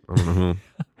 Oh. I don't know who.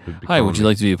 Hi, would you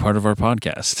like to be a part of our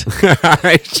podcast?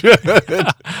 I should.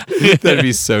 That'd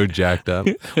be so jacked up.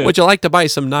 Would you like to buy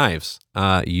some knives?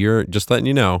 You're just letting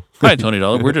you know. Hi, Tony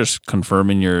Dollar. We're just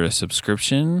confirming your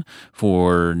subscription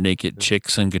for Naked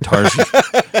Chicks and Guitars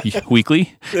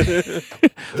Weekly. End.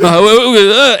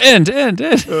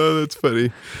 Oh, that's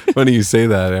funny. Funny you say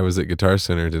that. I was at Guitar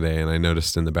Center today, and I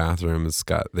noticed in the bathroom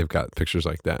they've got pictures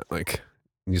like that, like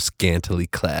scantily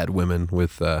clad women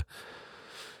with.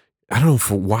 I don't know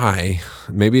for why.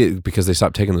 Maybe because they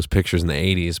stopped taking those pictures in the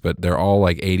 80s, but they're all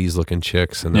like 80s looking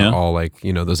chicks, and they're all like,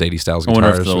 those 80s styles guitars. I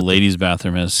wonder if the ladies'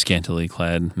 bathroom has scantily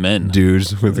clad men.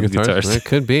 Dudes with guitars. It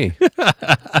could be.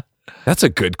 That's a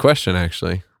good question,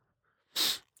 actually.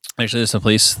 Actually, there's a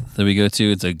place that we go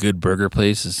to. It's a good burger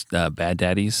place. It's Bad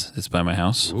Daddy's. It's by my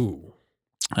house. Ooh.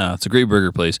 It's a great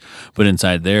burger place, but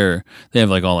inside there, they have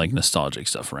like all like nostalgic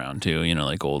stuff around too,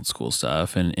 like old school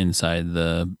stuff. And inside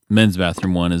the men's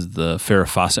bathroom one is the Farrah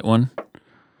Fawcett one.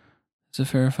 Is it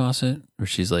Farrah Fawcett? Where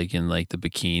she's like in like the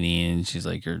bikini and she's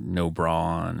like her no bra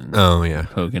on and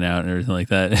poking out and everything like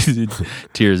that.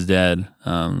 Tears' dad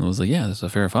was like, yeah, there's a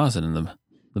Farrah Fawcett in the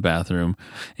bathroom.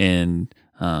 And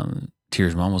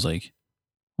Tears' mom was like,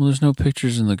 well, there's no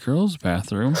pictures in the girls'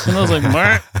 bathroom. And I was like,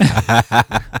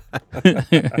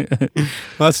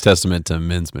 well, that's testament to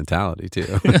men's mentality, too.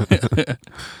 The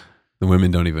women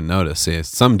don't even notice. See,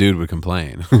 some dude would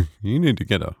complain. You need to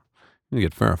get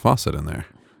Farrah Fawcett in there.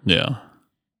 Yeah.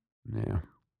 Yeah.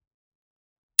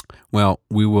 Well,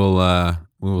 we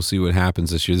will see what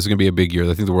happens this year. This is going to be a big year.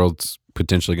 I think the world's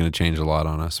potentially going to change a lot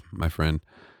on us, my friend.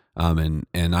 And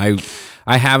I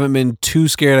haven't been too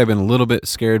scared. I've been a little bit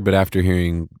scared, but after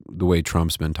hearing the way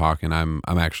Trump's been talking, I'm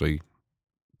actually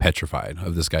petrified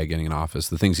of this guy getting in office.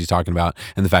 The things he's talking about,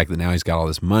 and the fact that now he's got all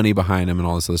this money behind him and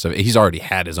all this other stuff. He's already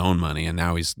had his own money, and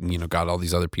now he's got all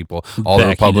these other people. All the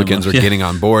Republicans are getting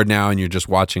on board now, and you're just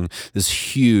watching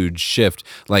this huge shift.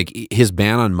 Like his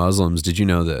ban on Muslims, did you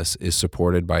know this, is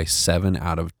supported by 7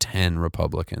 out of 10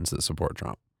 Republicans that support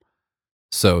Trump.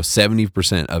 So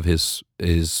 70% of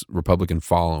his Republican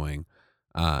following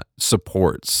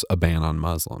supports a ban on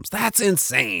Muslims. That's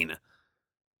insane.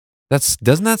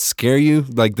 Doesn't that scare you?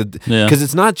 Like because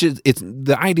it's not just it's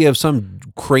the idea of some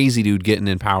crazy dude getting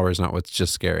in power is not what's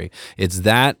just scary. It's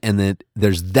that, and that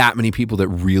there's that many people that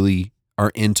really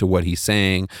are into what he's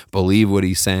saying, believe what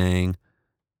he's saying.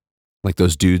 Like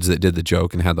those dudes that did the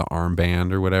joke and had the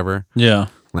armband or whatever. Yeah.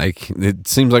 Like it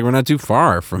seems like we're not too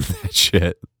far from that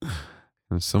shit.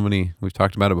 There's so many. We've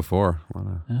talked about it before.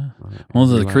 Well,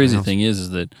 the crazy thing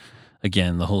is that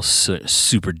again, the whole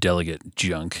super delegate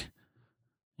junk.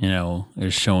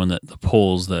 Is showing that the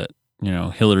polls that,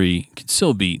 Hillary could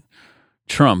still beat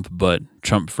Trump, but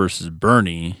Trump versus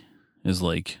Bernie is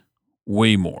like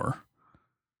way more.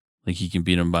 Like he can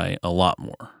beat him by a lot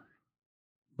more.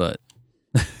 But,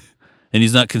 and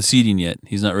he's not conceding yet.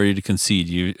 He's not ready to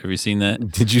concede. Have you seen that?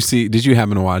 Did you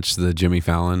happen to watch the Jimmy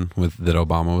Fallon that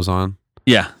Obama was on?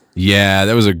 Yeah. Yeah,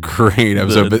 that was a great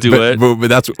episode. The duet. But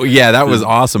that was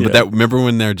awesome. Yeah. But remember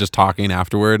when they're just talking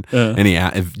afterward,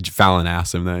 and Fallon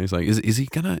asked him that, he's like, "Is he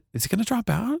gonna drop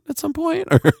out at some point,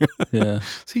 or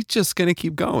is he just gonna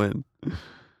keep going?"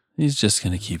 He's just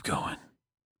gonna keep going.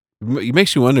 It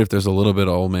makes you wonder if there's a little bit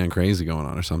of old man crazy going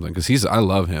on or something. Because I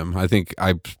love him. I think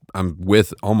I'm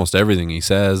with almost everything he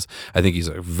says. I think he's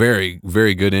a very,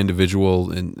 very good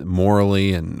individual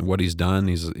morally and what he's done.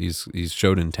 He's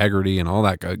showed integrity and all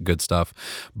that good stuff.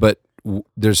 But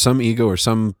there's some ego or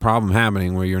some problem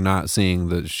happening where you're not seeing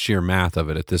the sheer math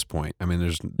of it at this point. I mean,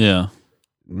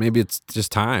 maybe it's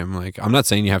just time. Like, I'm not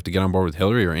saying you have to get on board with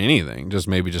Hillary or anything. Just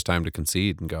maybe just time to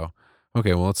concede and go,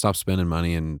 okay, well, let's stop spending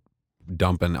money and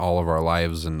dumping all of our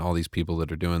lives and all these people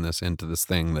that are doing this into this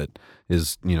thing that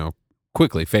is,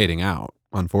 quickly fading out,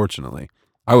 unfortunately.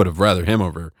 I would have rather him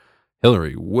over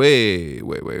Hillary way,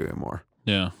 way, way, way more.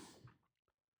 Yeah.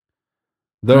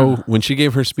 Though, when she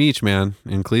gave her speech, man,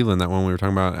 in Cleveland, that one we were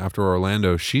talking about after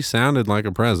Orlando, she sounded like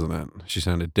a president. She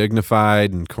sounded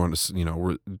dignified and,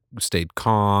 stayed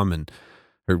calm, and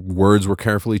her words were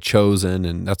carefully chosen,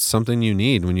 and that's something you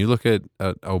need. When you look at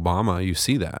Obama, you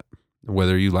see that.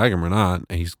 Whether you like him or not,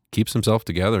 he keeps himself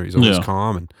together. He's always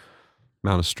calm and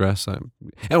amount of stress.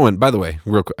 And by the way,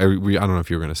 real quick, I don't know if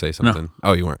you were going to say something. No.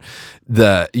 Oh, you weren't.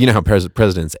 How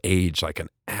presidents age like an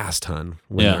ass ton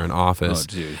when they're in office.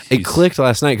 Oh, dude, it clicked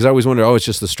last night because I always wondered, it's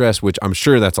just the stress, which I'm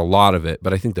sure that's a lot of it.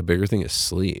 But I think the bigger thing is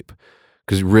sleep.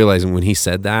 Because realizing when he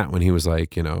said that, when he was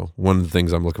like, one of the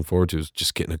things I'm looking forward to is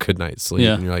just getting a good night's sleep.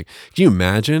 Yeah. And you're like, can you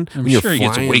imagine? I'm sure he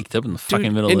gets waked up in the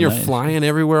fucking middle of the night. And you're flying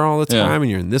everywhere all the time, and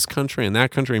you're in this country and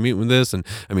that country, meeting with this. And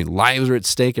I mean, lives are at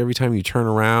stake every time you turn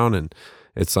around. And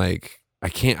it's like, I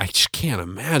just can't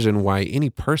imagine why any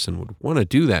person would want to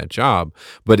do that job.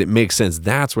 But it makes sense.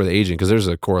 That's where the aging, because there's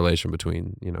a correlation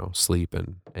between, sleep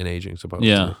and aging, supposedly.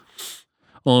 Yeah.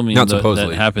 Well, I mean, not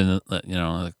supposedly. That happened,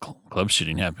 the club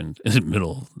shooting happened in the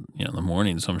middle, in the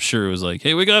morning. So I'm sure it was like,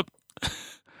 hey, wake up.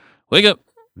 Wake up.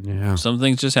 Yeah. Some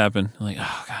things just happen. I'm like,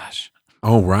 oh, gosh.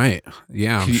 Oh, right.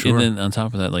 Yeah, I'm sure. And then on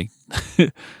top of that, like,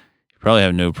 you probably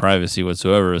have no privacy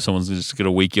whatsoever. Someone's just going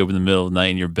to wake you up in the middle of the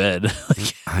night in your bed.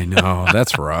 I know.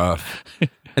 That's rough.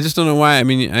 I just don't know why. I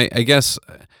mean, I guess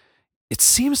it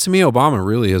seems to me Obama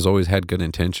really has always had good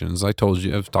intentions. I told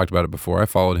you, I've talked about it before. I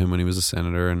followed him when he was a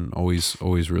senator and always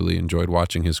really enjoyed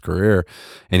watching his career.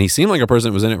 And he seemed like a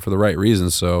person that was in it for the right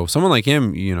reasons. So someone like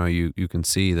him, you can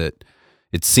see that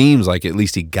it seems like at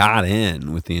least he got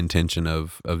in with the intention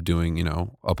of doing,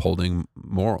 upholding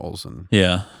morals and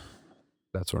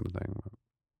that sort of thing.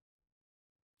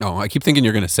 Oh, I keep thinking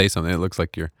you're going to say something. It looks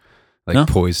like you're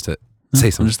poised to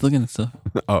say something. I'm just looking at stuff.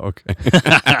 Oh, okay.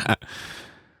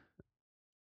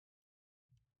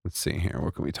 Let's see here.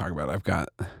 What can we talk about?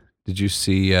 Did you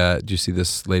see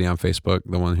this lady on Facebook,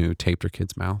 the one who taped her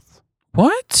kid's mouth?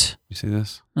 What? You see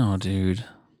this? Oh, dude.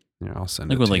 Yeah, I'll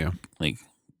send it to you. Like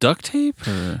duct tape?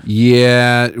 Or?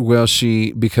 Yeah. Well,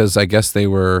 because I guess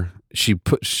she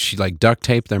duct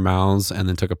taped their mouths and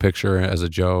then took a picture as a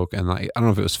joke. And I don't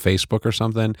know if it was Facebook or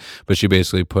something, but she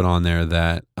basically put on there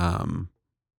that,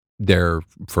 they're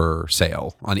for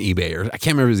sale on eBay, or I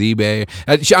can't remember if it was eBay.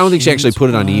 I don't think she actually put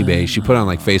it on eBay. She put it on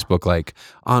like Facebook, like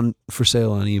on for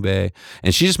sale on eBay,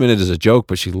 and she just meant it as a joke.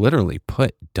 But she literally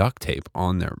put duct tape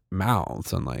on their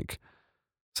mouths, and like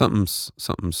something's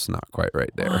not quite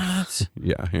right there. What?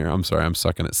 Yeah, here. I'm sorry. I'm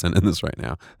sucking at sending this right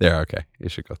now. There. Okay,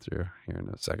 it should go through here in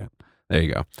a second. There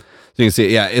you go. So you can see.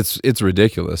 Yeah, it's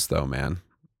ridiculous though, man.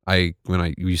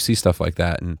 You see stuff like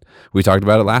that, and we talked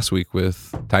about it last week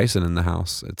with Tyson in the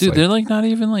house. Dude, they're like not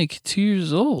even like 2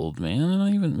 years old, man. They're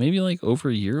not even maybe like over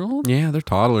a year old. Yeah, they're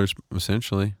toddlers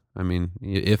essentially. I mean,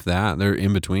 if that, they're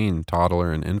in between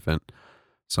toddler and infant.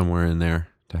 somewhere in there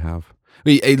to have.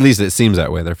 At least it seems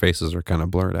that way. Their faces are kind of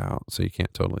blurred out, so you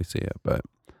can't totally see it. But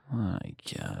my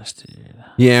gosh, dude.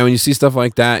 yeah, when you see stuff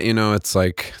like that, it's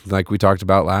like we talked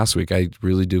about last week. I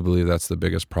really do believe that's the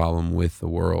biggest problem with the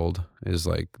world is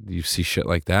like you see shit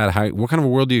like that. What kind of a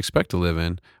world do you expect to live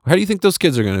in? How do you think those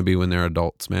kids are going to be when they're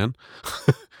adults, man?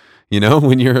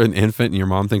 When you're an infant and your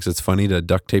mom thinks it's funny to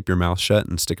duct tape your mouth shut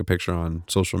and stick a picture on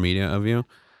social media of you.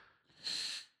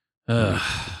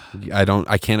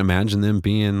 I can't imagine them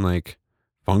being like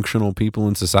functional people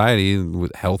in society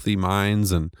with healthy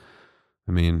minds. And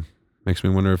I mean, makes me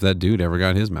wonder if that dude ever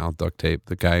got his mouth duct taped,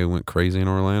 the guy who went crazy in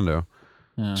Orlando.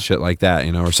 Yeah. Shit like that,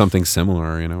 or something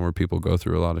similar, where people go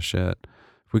through a lot of shit.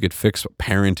 If we could fix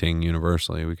parenting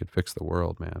universally, we could fix the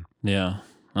world, man. Yeah.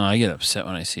 I get upset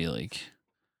when I see like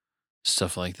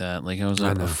stuff like that. Like I was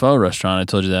at a pho restaurant. I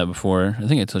told you that before. I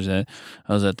think I told you that.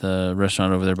 I was at the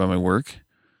restaurant over there by my work,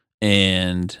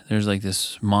 and there's like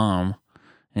this mom,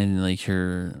 and like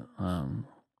her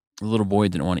little boy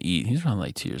didn't want to eat. He's around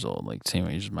like 2 years old, like same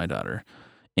age as my daughter,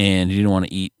 and he didn't want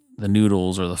to eat the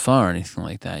noodles or the pho or anything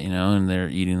like that, and they're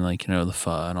eating like the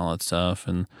pho and all that stuff,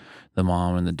 and the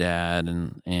mom and the dad,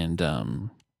 and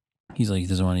he's like, he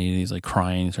doesn't want to eat it. He's like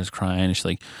crying. He starts crying, and she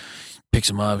like picks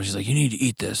him up, and she's like, you need to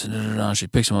eat this, and she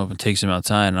picks him up and takes him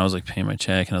outside, and I was like paying my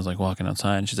check, and I was like walking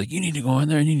outside, and she's like, you need to go in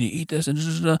there, and you need to eat this, and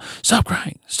stop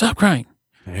crying.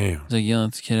 Damn. I was like yelling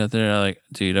at the kid out there. Like,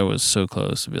 dude, I was so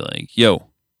close to be like, yo.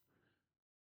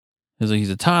 He was like,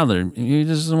 he's a toddler. He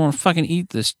just doesn't want to fucking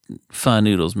eat this pho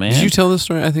noodles, man. Did you tell this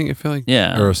story? I feel like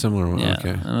or a similar one. Yeah.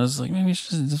 Okay. And I was like, maybe he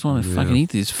just want to fucking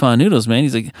eat these pho noodles, man.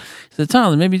 He's like, he's a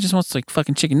toddler. Maybe he just wants like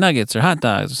fucking chicken nuggets or hot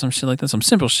dogs or some shit like that. Some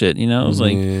simple shit, I was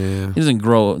like, he doesn't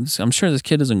grow. I'm sure this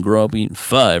kid doesn't grow up eating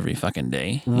pho every fucking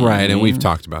day. Right. And we've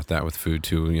talked about that with food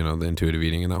too. The intuitive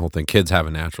eating and that whole thing. Kids have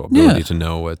a natural ability to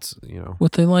know what's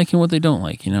what they like and what they don't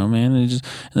like. Man. And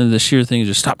then the sheer thing is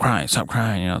just stop crying. It's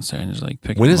there and just like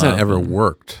pick. When has that ever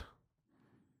worked?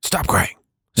 Stop crying.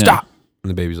 Stop. And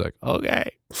the baby's like,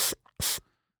 okay.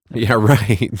 Yeah,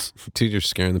 right. Dude, you're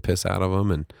scaring the piss out of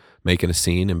them and making a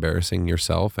scene, embarrassing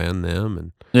yourself and them.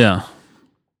 And yeah.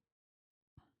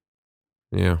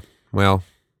 Well,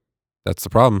 that's the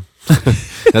problem.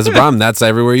 That's the problem. That's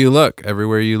everywhere you look.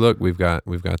 Everywhere you look, we've got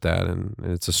that. And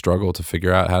it's a struggle to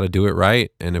figure out how to do it right.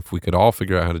 And if we could all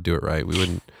figure out how to do it right, we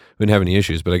wouldn't have any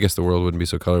issues. But I guess the world wouldn't be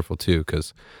so colorful too,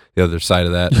 because the other side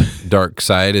of that dark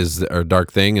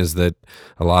thing is that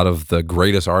a lot of the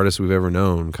greatest artists we've ever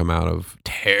known come out of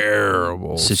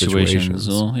terrible situations.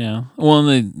 Well, yeah. Well,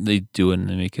 they do it and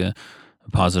they make a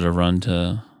positive run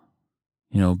to,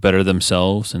 better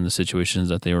themselves in the situations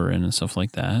that they were in and stuff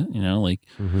like that.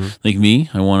 Like me,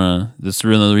 that's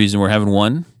another reason we're having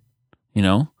one,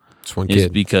 Just one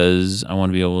kid. Because I want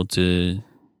to be able to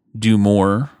do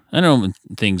more. I know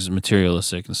things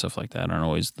materialistic and stuff like that aren't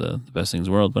always the best things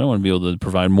in the world, but I want to be able to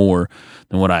provide more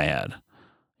than what I had,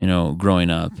 growing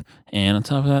up. And on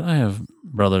top of that, I have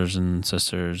brothers and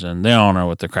sisters, and they all know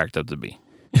what they're cracked up to be.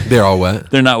 They're all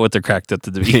what? They're not what they're cracked up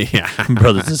to be. Yeah.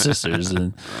 Brothers and sisters.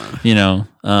 And,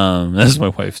 that's my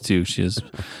wife too. She's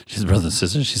brothers and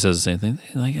sisters. She says the same thing.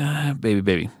 Like,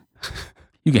 baby,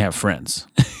 you can have friends.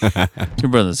 Your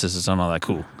brothers and sisters aren't all that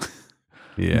cool.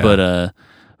 Yeah. But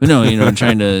no,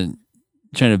 trying to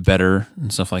better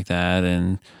and stuff like that,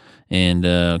 and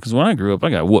because when I grew up, I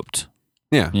got whooped.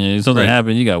 Yeah, something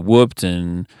happened, you got whooped,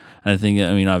 and I think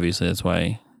obviously that's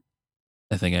why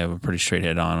I think I have a pretty straight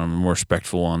head on. I'm more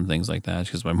respectful on things like that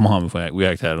because my mom, if we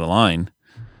acted out of line,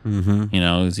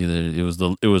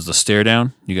 it was the stare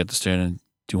down. You got the stare down.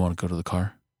 Do you want to go to the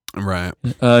car? Right.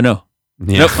 No.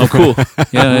 Yeah. Nope. I'm cool.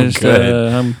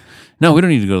 Yeah. No, we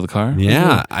don't need to go to the car.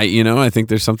 Yeah, I think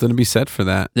there's something to be said for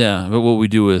that. Yeah, but what we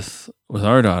do with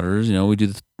our daughters, we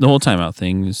do the whole timeout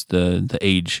thing is the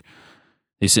age.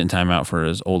 They sit in timeout for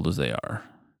as old as they are,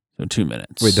 so 2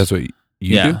 minutes. Wait, that's what you do?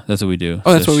 Yeah, that's what we do.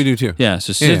 Oh, that's what we do too. Yeah,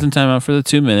 so sit in timeout for the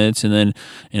 2 minutes, and then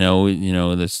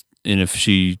that's, and if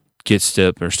she gets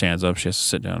up or stands up, she has to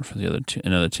sit down for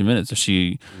another 2 minutes. If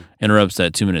she interrupts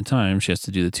that 2 minute time, she has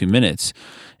to do the 2 minutes,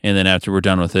 and then after we're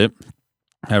done with it,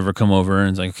 have her come over and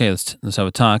it's like, okay, let's have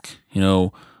a talk.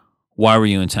 Why were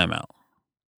you in timeout?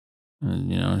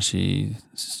 And, she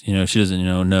doesn't, know.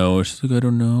 She's like, I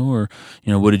don't know. Or,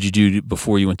 what did you do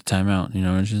before you went to timeout?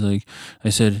 And she's like, I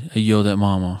yelled at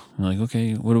mama. I'm like,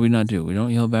 okay, what do we not do? We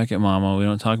don't yell back at mama. We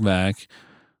don't talk back.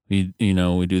 We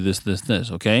do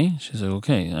this, okay? She's like,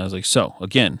 okay. And I was like, so,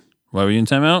 again, why were you in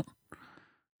timeout?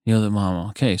 Yelled at mama.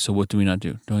 Okay, so what do we not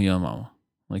do? Don't yell at mama.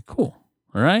 I'm like, cool.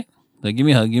 All right. Like, give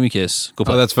me a hug, give me a kiss. Go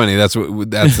play. Oh, that's funny. That's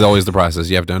always the process.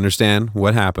 You have to understand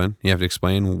what happened. You have to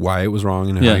explain why it was wrong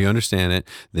and how you understand it.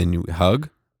 Then you hug,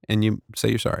 and you say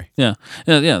you're sorry. Yeah,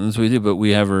 that's what we do. But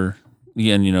we have her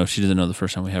again. She doesn't know the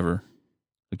first time. We have her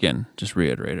again. Just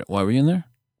reiterate it. Why were you in there?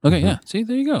 Okay, yeah. See,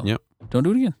 there you go. Yep. Don't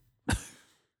do it again.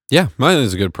 Yeah, mine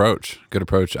is a good approach.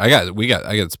 I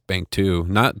get spanked too,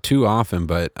 not too often,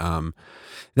 but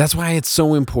that's why it's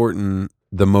so important.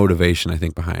 The motivation, I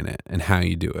think, behind it and how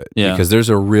you do it. Yeah. Because there's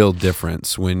a real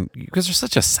difference because there's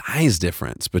such a size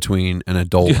difference between an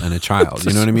adult and a child.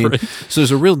 You know what I mean? Right. So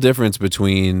there's a real difference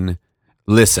between,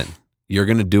 listen, you're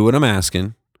going to do what I'm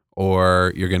asking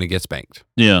or you're going to get spanked.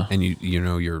 Yeah. And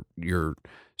you're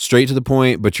straight to the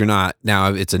point, but you're not.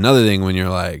 Now, it's another thing when you're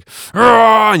like,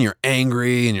 and you're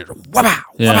angry and you're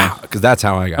wah-pow, because that's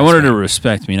how I got I want her to spanked.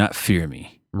 respect me, not fear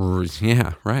me.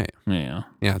 Yeah, right. Yeah.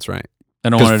 Yeah, that's right. I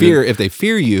don't want Because if they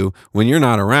fear you when you're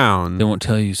not around, they won't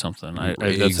tell you something. That's my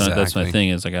Exactly. thing.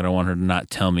 Is like I don't want her to not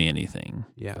tell me anything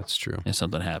yeah, that's true. if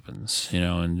something happens.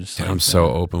 And just Dude, like, I'm so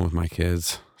open with my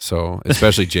kids. So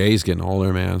especially Jay's getting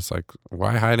older, man. It's like,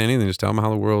 why hide anything? Just tell them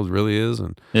how the world really is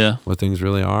and yeah. what things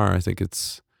really are. I think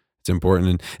it's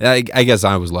important. And I guess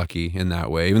I was lucky in that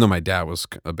way, even though my dad was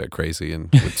a bit crazy and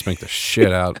would spank the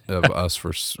shit out of us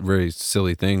for very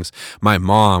silly things. My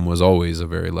mom was always a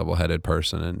very level-headed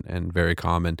person and very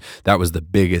calm. And that was the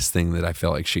biggest thing that I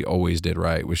felt like she always did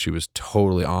right, was she was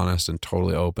totally honest and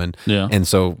totally open. Yeah. And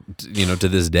so, to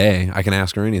this day, I can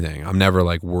ask her anything. I'm never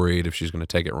like worried if she's going to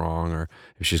take it wrong or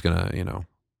if she's going to,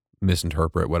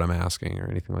 misinterpret what I'm asking or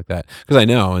anything like that, because I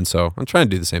know. And so I'm trying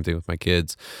to do the same thing with my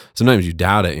kids. Sometimes you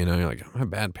doubt it, you're like, am I a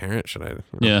bad parent? Should I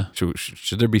Yeah.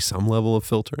 should there be some level of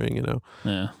filtering?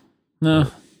 Yeah.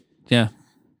 No. Yeah.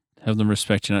 Have them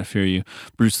respect you, not fear you.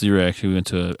 Bruce Leroy actually went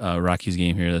to a Rockies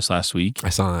game here this last week, I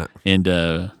saw that. and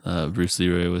Bruce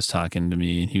Leroy was talking to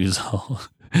me, and he was all,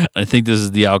 I think this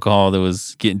is the alcohol that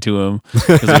was getting to him,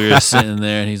 because we were sitting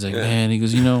there, and he's like, man, he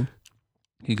goes,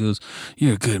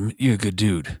 you're a good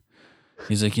dude.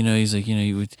 He's like,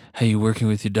 how you working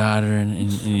with your daughter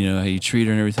and how you treat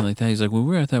her and everything like that. He's like, when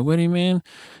we were at that wedding, man,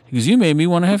 he goes, you made me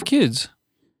want to have kids.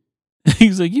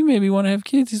 He's like, you made me want to have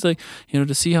kids. He's like,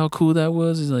 to see how cool that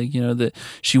was. He's like, that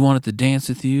she wanted to dance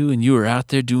with you and you were out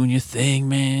there doing your thing,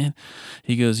 man.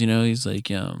 He goes, he's like,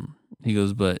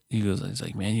 he's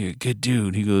like, man, you're a good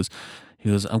dude. He goes,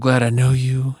 I'm glad I know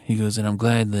you. He goes, and I'm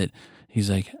glad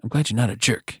you're not a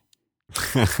jerk.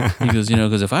 He goes,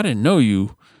 because if I didn't know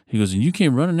you, he goes, and you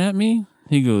came running at me,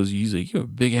 he's like, you're a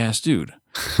big ass dude.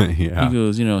 Yeah. He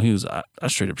goes, I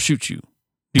straight up shoot you.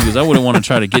 He goes, I wouldn't want to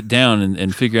try to get down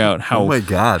and figure out how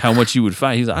how much you would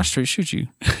fight. He's like, I straight shoot you.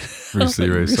 Bruce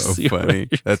Leroy's so funny.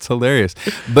 That's hilarious.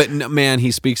 But man, he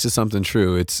speaks to something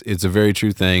true. It's a very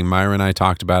true thing. Myra and I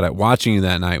talked about it. Watching you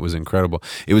that night was incredible.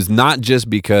 It was not just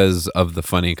because of the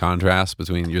funny contrast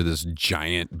between you're this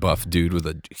giant buff dude with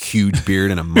a huge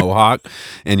beard and a mohawk,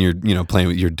 and you're playing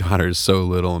with your daughter is so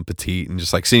little and petite, and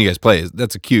just like seeing you guys play,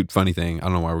 that's a cute, funny thing. I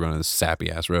don't know why we're going on this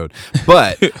sappy ass road,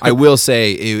 but I will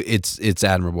say it's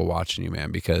admirable watching you,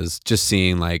 man, because just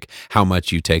seeing like how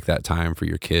much you take that time for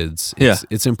your kids,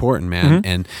 it's important, man.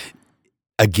 And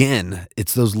again,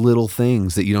 it's those little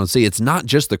things that you don't see. It's not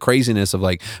just the craziness of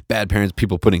like bad parents,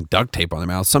 people putting duct tape on their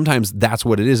mouths. Sometimes that's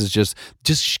what it is. It's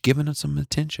just giving them some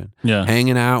attention,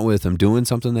 hanging out with them, doing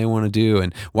something they want to do,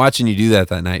 and watching you do that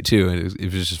night too.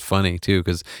 It was just funny too,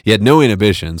 because you had no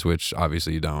inhibitions, which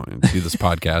obviously you don't. And do this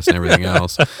podcast and everything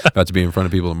else. About to be in front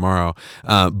of people tomorrow,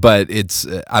 but it's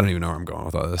I don't even know where I'm going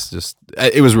with all this. Just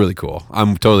it was really cool.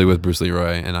 I'm totally with Bruce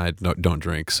Leroy, and I don't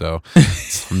drink, so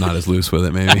I'm not as loose with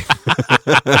it, maybe.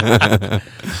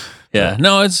 Yeah,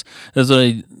 no, that's what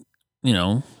I,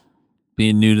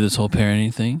 being new to this whole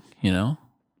parenting thing,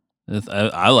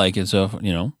 I like it. So,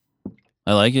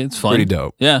 I like it. It's fun. Pretty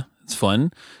dope. Yeah, it's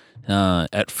fun.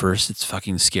 At first, it's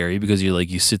fucking scary because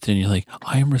you sit there and you're like,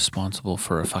 I am responsible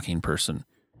for a fucking person.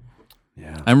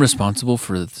 Yeah. I'm responsible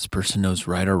for this person knows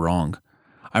right or wrong.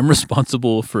 I'm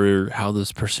responsible for how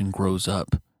this person grows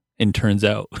up and turns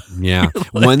out. Yeah.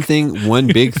 One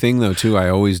big thing though too, I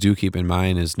always do keep in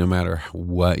mind is no matter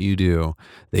what you do,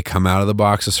 they come out of the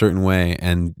box a certain way,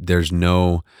 and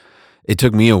it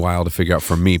took me a while to figure out,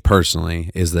 for me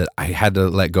personally, is that I had to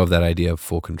let go of that idea of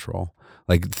full control.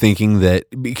 Like thinking that,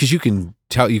 because you can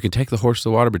take the horse to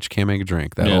the water, but you can't make it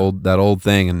drink. That old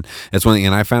thing. And that's one thing.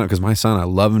 And I found it because my son, I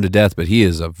love him to death, but he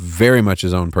is a very much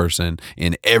his own person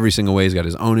in every single way. He's got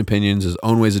his own opinions, his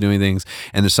own ways of doing things.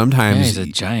 And there's sometimes he's a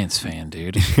Giants fan,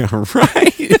 dude.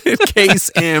 Right. Case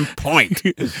in point.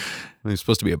 He's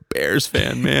supposed to be a Bears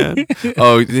fan, man.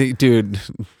 Oh, dude.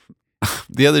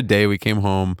 The other day we came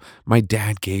home. My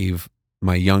dad gave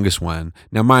my youngest one.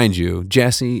 Now, mind you,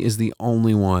 Jesse is the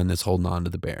only one that's holding on to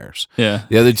the Bears. Yeah.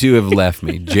 The other two have left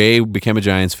me. Jay became a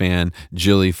Giants fan.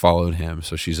 Jilly followed him,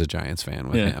 so she's a Giants fan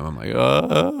with him. I'm like,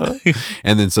 oh.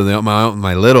 And then so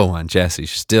my little one, Jessie,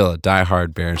 she's still a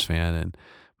diehard Bears fan, and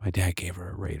my dad gave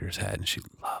her a Raiders hat, and she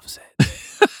loves it.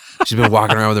 She's been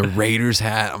walking around with a Raiders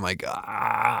hat. I'm like,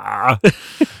 ah.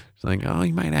 It's like, oh,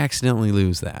 you might accidentally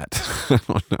lose that. I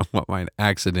don't know what might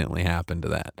accidentally happen to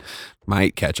that.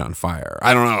 Might catch on fire.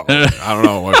 I don't know. I don't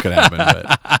know what could happen.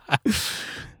 But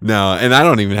no, and I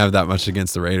don't even have that much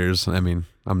against the Raiders. I mean,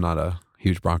 I'm not a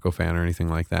huge Bronco fan or anything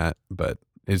like that, but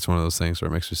it's one of those things where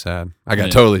it makes me sad. I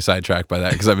got totally sidetracked by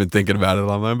that because I've been thinking about it.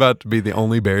 I'm about to be the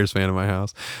only Bears fan in my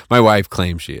house. My wife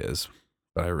claims she is,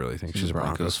 but I really think she's a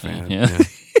Broncos fan. Yeah.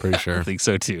 Pretty sure. I think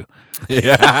so too.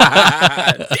 Yeah.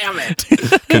 Damn it.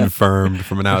 Confirmed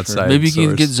from an outside Maybe you source.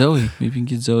 can get Zoe. Maybe you can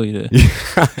get Zoe to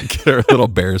get her little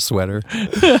bear sweater.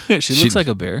 she looks like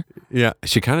a bear. Yeah,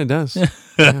 she kind of does.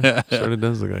 Yeah, sort of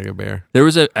does look like a bear. There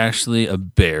was actually a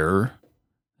bear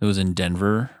that was in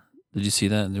Denver. Did you see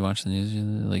that? Did you watch the news?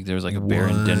 Like there was like a bear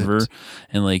in Denver,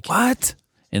 and like what?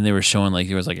 And they were showing like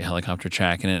there was like a helicopter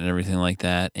tracking it and everything like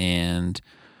that. And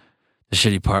the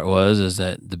shitty part is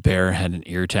that the bear had an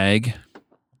ear tag,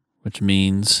 which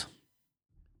means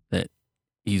that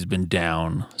he's been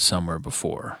down somewhere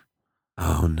before.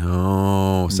 Oh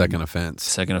no! Second offense.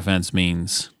 Second offense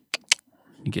means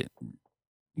you get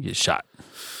shot.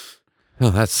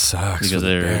 Oh, that sucks.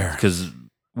 Because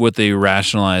what they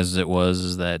rationalized it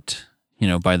is that, you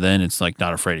know, by then it's like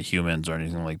not afraid of humans or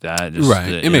anything like that. Just right.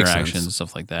 the It makes interactions sense. and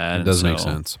stuff like that. It does make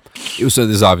sense. So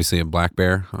this is obviously a black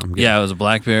bear. Yeah, it was a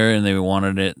black bear, and they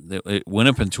wanted it. It went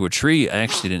up into a tree. I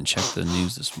actually didn't check the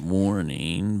news this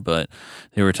morning, but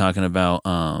they were talking about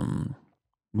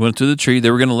went through the tree.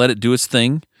 They were going to let it do its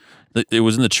thing. It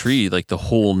was in the tree like the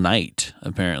whole night,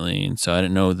 apparently, and so I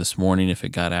didn't know this morning if it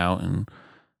got out and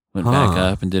went back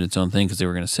up and did its own thing, because they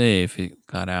were going to say if it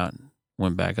got out and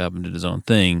went back up and did its own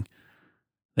thing,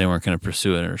 they weren't going to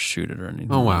pursue it or shoot it or anything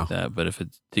like that. But if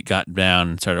it got down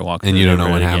and started walking, and you don't know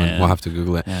what again, happened, we'll have to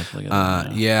Google it.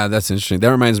 Yeah, that's interesting.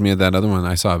 That reminds me of that other one.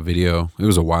 I saw a video. It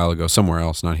was a while ago, somewhere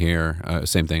else, not here.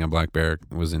 Same thing. A black bear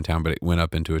was in town, but it went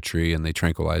up into a tree and they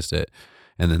tranquilized it,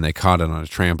 and then they caught it on a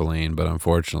trampoline. But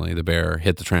unfortunately, the bear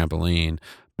hit the trampoline,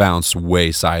 bounced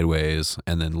way sideways,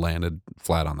 and then landed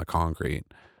flat on the concrete.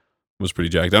 It was pretty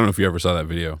jacked. I don't know if you ever saw that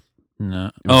video.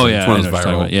 No. It's one of those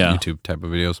viral YouTube type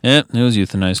of videos. Yeah, it was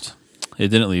euthanized. It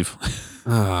didn't leave.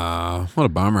 What a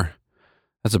bummer.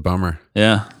 That's a bummer.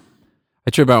 Yeah. I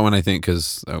trip out when I think,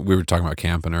 because we were talking about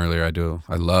camping earlier.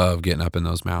 I love getting up in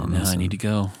those mountains. I need to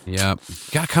go. Yeah,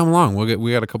 gotta come along.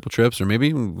 We got a couple trips, or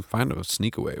maybe we'll find a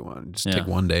sneak away one. Just take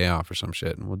one day off or some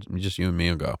shit, and just you and me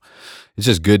will go. It's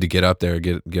just good to get up there,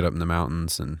 get up in the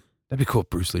mountains, and that'd be cool if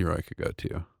Bruce Leroy could go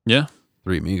too. Yeah,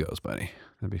 Three Amigos, buddy.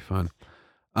 That'd be fun.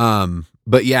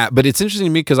 But it's interesting to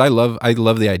me because I love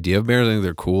the idea of bears. I think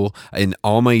they're cool. In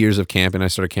all my years of camping, I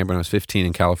started camping when I was 15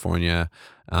 in California.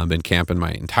 Been camping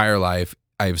my entire life.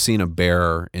 I've seen a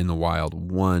bear in the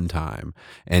wild one time,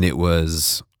 and it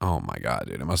was, oh my God,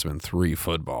 dude, it must have been 3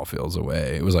 football fields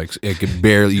away. It was like, you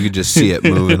could just see it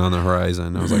moving on the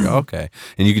horizon. I was like, okay.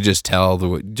 And you could just tell the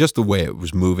way it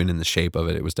was moving and the shape of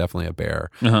it. It was definitely a bear.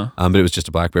 But it was just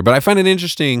a black bear. But I find it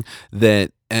interesting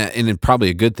that, and it's probably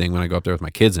a good thing when I go up there with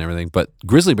my kids and everything, but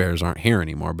grizzly bears aren't here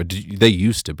anymore, but they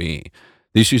used to be.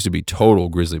 These used to be total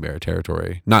grizzly bear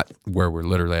territory, not where we're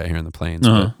literally out here in the plains,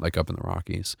 but like up in the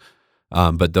Rockies.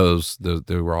 But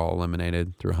they were all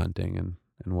eliminated through hunting and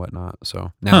whatnot.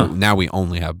 So now we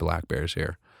only have black bears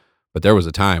here. But there was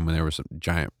a time when there were some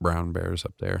giant brown bears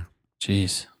up there.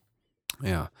 Jeez.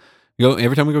 Yeah.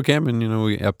 Every time we go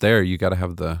camping, up there, you got to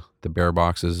have the bear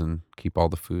boxes and keep all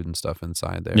the food and stuff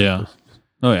inside there. Yeah.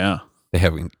 Oh yeah. They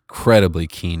have incredibly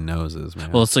keen noses,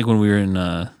 man. Well, it's like when we were in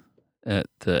at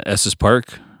the Estes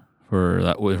Park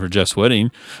for Jeff's wedding,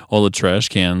 all the trash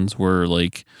cans were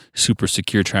like super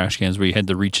secure trash cans where you had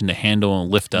to reach in the handle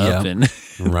and lift up and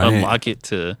unlock it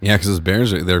to. Yeah, because those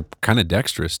bears they're kind of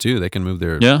dexterous too. They can move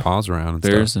their paws around. And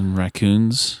bears stuff. and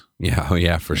raccoons. Yeah, oh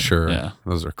yeah, for sure. Yeah,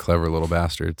 those are clever little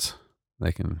bastards.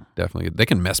 They can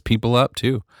mess people up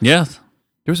too. Yeah,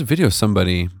 there was a video of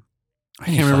somebody. I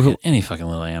can't remember any fucking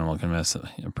little animal can mess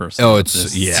a person. Oh,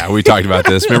 we talked about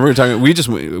this. Remember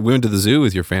we went to the zoo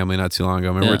with your family not too long ago.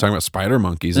 Remember we were talking about spider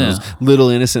monkeys and those little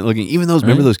innocent looking, even those,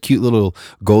 remember those cute little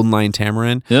golden lion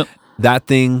tamarin? Yep. That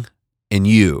thing and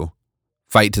you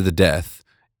fight to the death.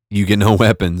 You get no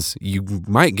weapons. You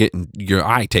might get your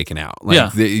eye taken out.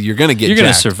 You're going to get You're going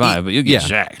to survive, but you'll get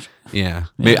jacked. Yeah.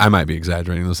 Maybe, I might be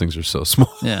exaggerating. Those things are so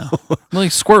small. Yeah.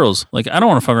 Like squirrels. Like, I don't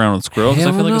want to fuck around with squirrels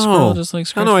because I feel like a squirrel just like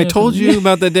I know. I told you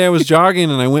about the day I was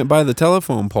jogging and I went by the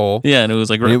telephone pole. Yeah, and it was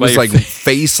like right. It was like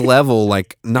face level,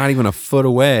 like not even a foot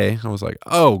away. I was like,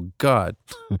 oh God.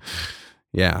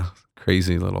 Yeah.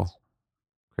 Crazy little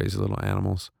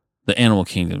animals. The animal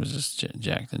kingdom is just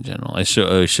jacked in general. I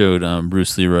showed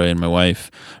Bruce Leroy and my wife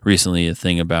recently a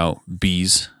thing about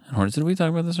bees and hornets. Did we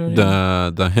talk about this already?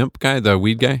 The hemp guy, the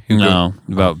weed guy?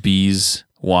 About bees,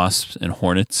 wasps, and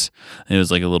hornets. And it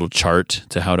was like a little chart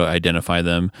to how to identify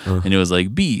them. And it was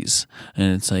like bees.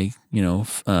 And it's like,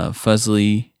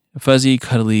 fuzzy,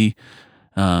 cuddly,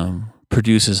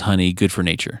 produces honey, good for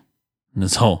nature. And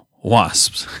it's all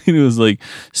wasps. It was like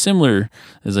similar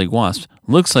as like wasps.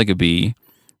 Looks like a bee.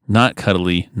 Not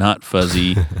cuddly, not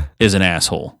fuzzy, is an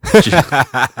asshole. And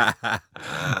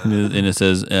it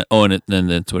says, then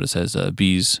that's what it says.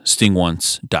 Bees sting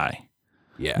once, die.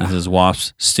 Yeah. And it says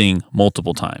wasps sting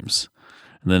multiple times.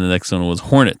 And then the next one was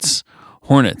hornets.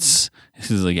 Hornets.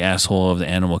 This is like asshole of the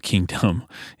animal kingdom.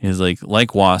 Is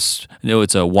like wasps. No,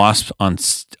 it's a wasp on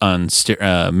meth and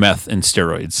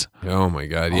steroids. Oh my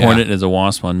God! Yeah. Hornet is a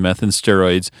wasp on meth and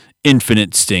steroids.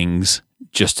 Infinite stings.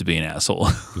 Just to be an asshole.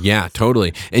 Yeah,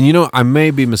 totally. And I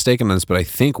may be mistaken on this, but I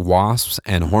think wasps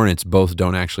and hornets both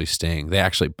don't actually sting. They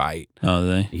actually bite. Oh, do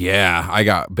they? Yeah, I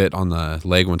got bit on the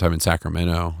leg one time in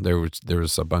Sacramento. There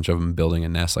was a bunch of them building a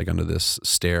nest like under this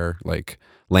stair, like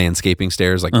landscaping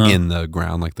stairs, like in the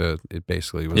ground, like it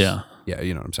basically was. Yeah,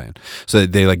 you know what I'm saying. So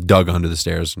they like dug under the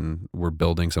stairs and were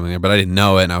building something there, but I didn't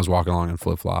know it. And I was walking along in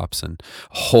flip flops, and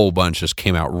a whole bunch just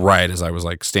came out right as I was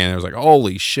like standing there. I was like,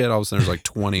 "Holy shit!" All of a sudden, there's like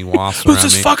 20 wasps around me.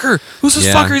 Who's this fucker? Who's this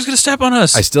fucker? He's gonna step on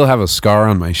us. I still have a scar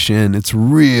on my shin. It's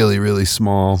really, really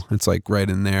small. It's like right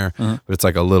in there, but it's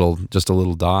like just a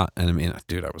little dot. And I mean,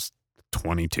 dude, I was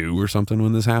 22 or something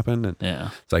when this happened, and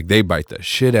it's like they bite the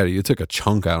shit out of you. It took a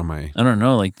chunk out of my. I don't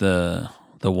know, like the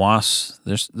wasps.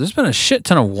 There's been a shit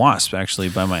ton of wasps actually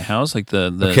by my house. Like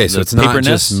the so it's not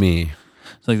just me.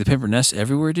 It's like the paper nests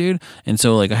everywhere, dude. And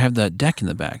so like I have that deck in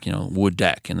the back, wood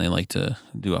deck, and they like to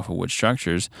do off of wood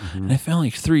structures. And I found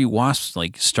like 3 wasps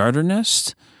like starter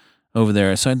nests over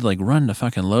there. So I had to like run to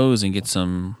fucking Lowe's and get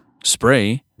some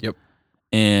spray. Yep.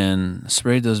 And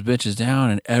sprayed those bitches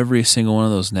down, and every single one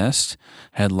of those nests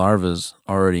had larvae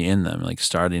already in them, like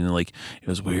starting. And like it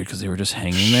was weird because they were just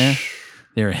hanging there.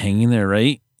 They were hanging there,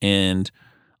 right? And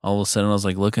all of a sudden I was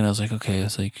like looking, I was like, okay,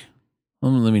 it's like,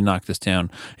 let me knock this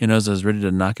down. And as I was ready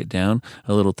to knock it down,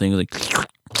 a little thing was like,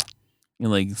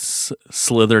 and like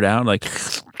slithered out, like,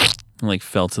 and like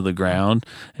fell to the ground.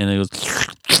 And it was,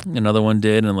 another one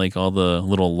did. And like all the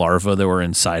little larvae that were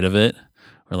inside of it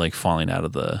were like falling out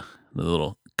of the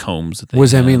little combs. That what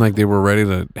does that mean? Like they were ready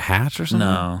to hatch or something?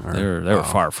 No, they were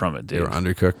far from it, dude. They were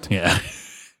undercooked. Yeah.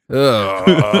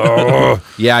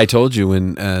 Yeah, I told you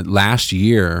when last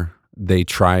year they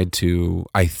tried to.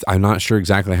 I'm not sure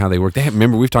exactly how they work.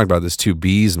 Remember we've talked about this too.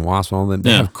 Bees and wasps and all them.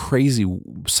 They have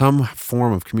some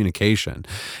form of communication,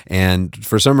 and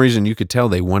for some reason you could tell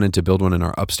they wanted to build one in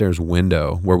our upstairs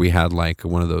window where we had like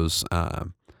one of those.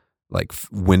 Like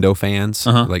window fans,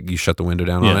 like you shut the window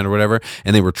down on it or whatever.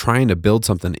 And they were trying to build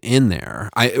something in there.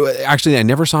 I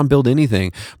never saw them build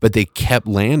anything, but they kept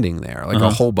landing there, like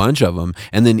a whole bunch of them.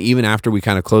 And then even after we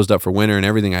kind of closed up for winter and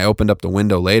everything, I opened up the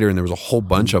window later and there was a whole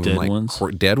bunch of them,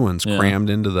 like dead ones crammed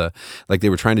into like they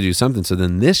were trying to do something. So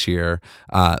then this year,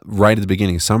 right at the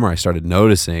beginning of summer, I started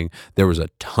noticing there was a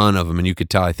ton of them, and you could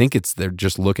tell, I think they're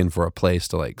just looking for a place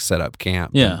to like set up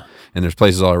camp. Yeah. And there's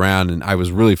places all around. And I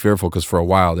was really fearful because for a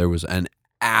while there was an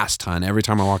ass ton. Every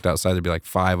time I walked outside, there'd be like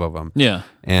 5 of them. Yeah.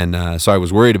 And so I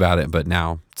was worried about it, but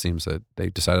now it seems that they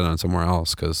decided on somewhere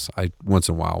else because once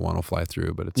in a while one will fly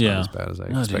through, but it's not as bad as I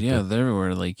expected. Dude, they're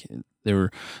everywhere. Like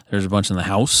there's a bunch in the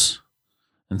house,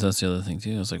 and that's the other thing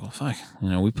too. I was like, well, fuck,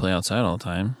 we play outside all the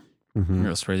time. We're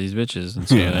gonna spray these bitches, and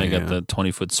so I got the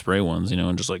 20-foot spray ones,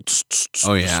 and just like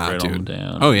spray them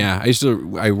down. Oh yeah,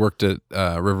 I worked at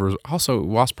River. Also,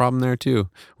 wasp problem there too.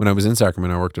 When I was in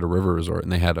Sacramento, I worked at a river resort,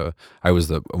 and I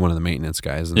was one of the maintenance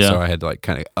guys, and so I had to like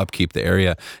kind of upkeep the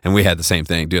area, and we had the same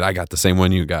thing, dude. I got the same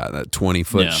one you got, that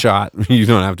 20-foot shot. You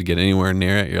don't have to get anywhere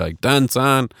near it. You're like, done,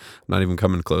 son. I'm not even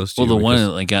coming close to you. Well, the one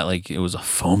that I got, like, it was a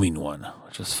foaming one,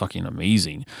 which is fucking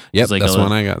amazing. Yep, like that's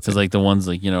one I got. Because like the ones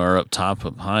like are up top,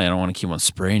 up high. I don't want to keep on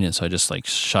spraying it, so I just like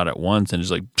shot it once and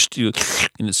just like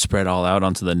and it spread all out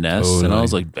onto the nest, and I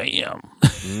was like, bam.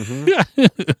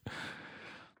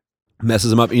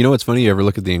 Messes them up. You know what's funny? You ever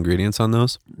look at the ingredients on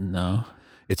those? No.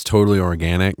 It's totally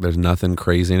organic. There's nothing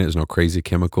crazy in it. There's no crazy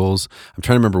chemicals. I'm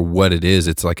trying to remember what it is.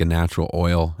 It's like a natural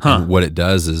oil. And what it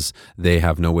does is they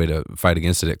have no way to fight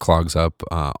against it. It clogs up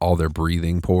all their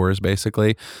breathing pores,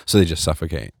 basically. So they just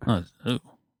suffocate. Oh.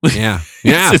 Yeah.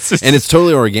 And it's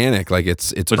totally organic. Like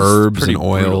it's herbs and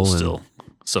oil. And, still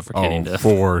suffocating death.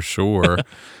 For sure. Well,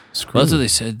 that's what they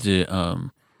said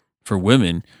for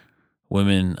women.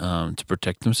 Women, to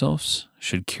protect themselves,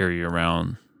 should carry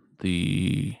around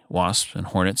the wasp and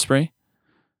hornet spray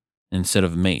instead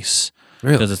of mace.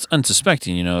 Really? Because it's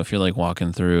unsuspecting, if you're like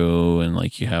walking through and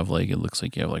like you have like, it looks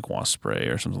like you have like wasp spray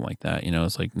or something like that,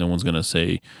 it's like no one's going to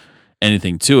say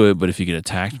anything to it. But if you get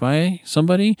attacked by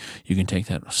somebody, you can take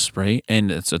that spray. And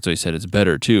that's what he said, it's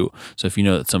better too. So if you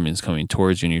know that something's coming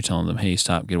towards you and you're telling them, hey,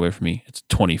 stop, get away from me, it's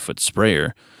a 20-foot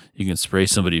sprayer. You can spray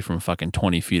somebody from fucking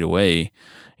 20 feet away.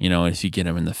 And if you get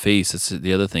them in the face, it's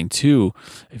the other thing too.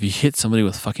 If you hit somebody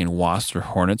with fucking wasp or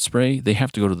hornet spray, they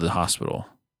have to go to the hospital.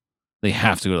 They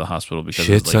have to go to the hospital because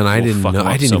shit, son, I didn't know.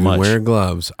 I didn't even wear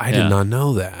gloves. I did not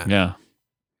know that. Yeah.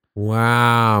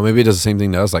 Wow. Maybe it does the same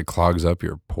thing to us, like clogs up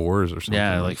your pores or something.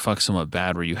 Yeah, like fuck somewhat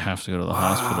bad where you have to go to the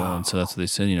hospital. And so that's what they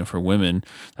said. For women,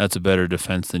 that's a better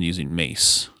defense than using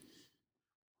mace.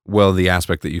 Well, the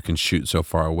aspect that you can shoot so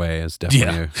far away is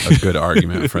definitely a good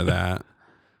argument for that.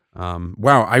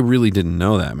 Wow, I really didn't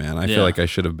know that, man. I feel like I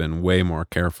should have been way more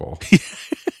careful.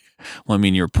 Well, I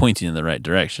mean, you're pointing in the right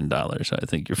direction, Dollar, so I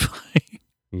think you're fine.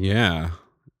 Yeah.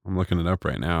 I'm looking it up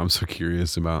right now. I'm so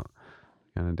curious about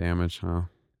kind of damage, huh?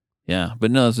 Yeah, but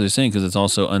no, that's what they're saying, because it's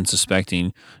also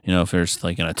unsuspecting. If there's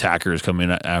like an attacker is coming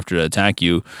after to attack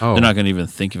you, they're not going to even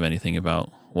think of anything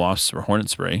about wasps or hornet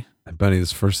spray. Buddy,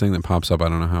 this first thing that pops up, I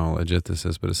don't know how legit this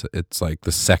is, but it's like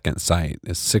the second site.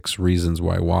 It's 6 reasons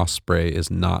why wasp spray is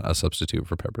not a substitute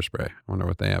for pepper spray. I wonder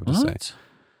what they have to say.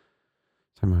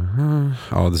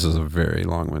 Oh, this is a very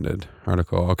long-winded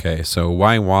article. Okay, so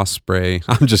why wasp spray?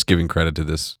 I'm just giving credit to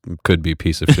this could-be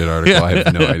piece of shit article. I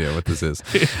have no idea what this is.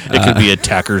 It could be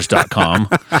attackers.com.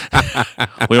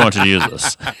 We want you to use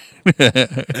this.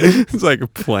 It's like a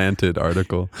planted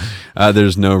article.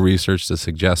 There's no research to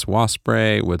suggest wasp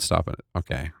spray would stop it.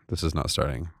 Okay, this is not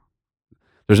starting.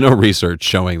 There's no research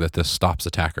showing that this stops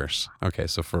attackers. Okay,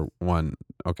 so for one,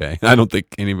 I don't think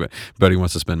anybody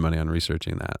wants to spend money on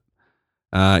researching that.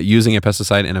 Using a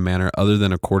pesticide in a manner other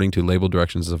than according to label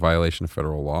directions is a violation of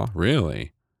federal law.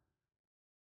 Really?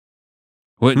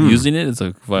 What, using it is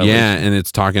a violation? Yeah, and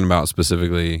it's talking about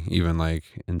specifically even like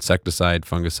insecticide,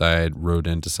 fungicide,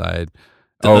 rodenticide.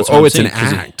 It's an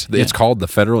act. It's called the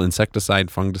Federal Insecticide,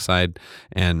 Fungicide,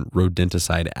 and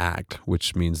Rodenticide Act,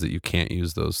 which means that you can't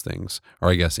use those things, or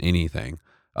I guess anything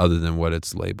other than what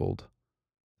it's labeled.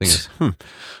 Thing is,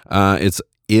 it's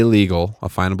illegal, a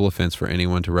finable offense for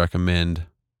anyone to recommend.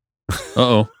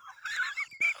 Uh-oh.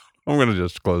 I'm going to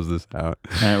just close this out.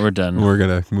 All right, we're done. We're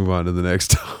going to move on to the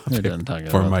next topic. We're done talking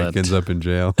before about Mike that. ends up in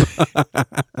jail.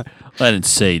 I didn't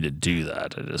say to do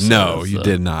that. I just No, you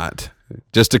did not.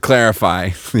 Just to clarify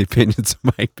the opinions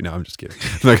of Mike. No, I'm just kidding.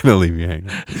 I'm not going to leave you hanging.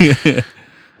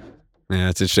 Yeah,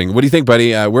 it's interesting. What do you think,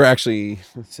 buddy? We're actually,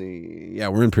 let's see. Yeah,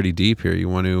 we're in pretty deep here. You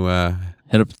want to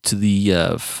head up to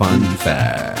the fun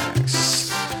facts.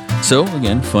 So,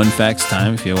 again, fun facts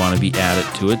time. If you want to be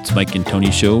added to it, it's Mike and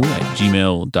Tony Show at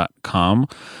gmail.com.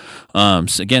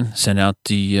 So again, send out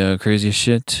the craziest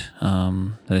shit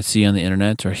that I see on the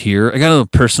internet or here. I got a little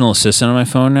personal assistant on my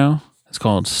phone now. It's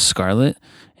called Scarlett,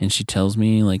 and she tells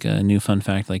me like a new fun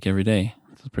fact like every day.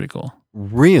 It's pretty cool.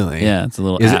 Really? Yeah, it's a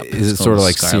little app. Is it sort of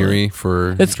like Scarlett. Siri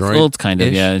for It's Droid? Well, it's kind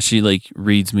of, yeah. She like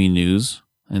reads me news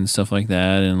and stuff like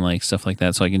that, and like stuff like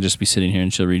that. So I can just be sitting here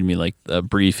and she'll read me like a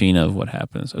briefing of what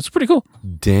happens. So it's pretty cool.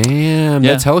 Damn,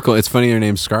 that's hella cool. It's funny your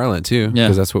name's Scarlett too,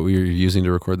 because that's what we were using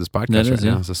to record this podcast right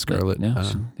now. It's a Scarlett.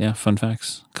 Yeah, fun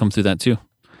facts come through that too.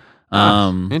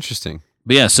 Interesting.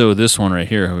 But yeah, so this one right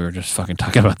here, we were just fucking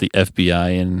talking about the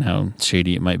FBI and how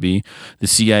shady it might be. The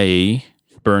CIA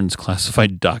burns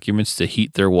classified documents to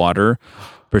heat their water,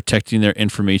 protecting their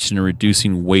information and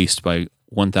reducing waste by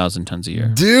 1,000 tons a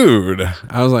year. Dude,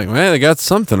 I was like, man, they got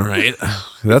something right.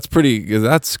 That's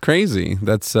crazy.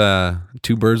 That's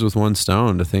 2 birds with 1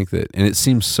 stone to think that, and it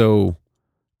seems so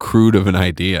crude of an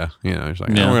idea. You know, it's like,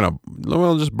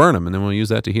 we'll just burn them and then we'll use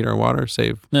that to heat our water,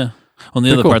 save. Yeah. Well,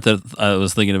 the other part that I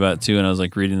was thinking about too, and I was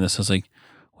like reading this, I was like,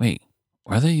 wait,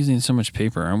 why are they using so much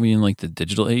paper? Aren't we in like the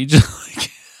digital age?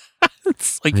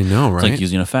 It's like, I know, right? It's like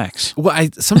using a fax. Well,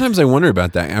 sometimes I wonder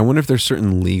about that. I wonder if there's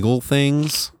certain legal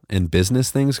things and business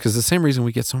things, because the same reason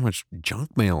we get so much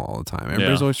junk mail all the time.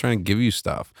 Everybody's always trying to give you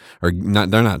stuff, or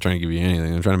not. They're not trying to give you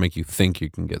anything. They're trying to make you think you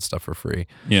can get stuff for free.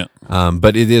 Yeah.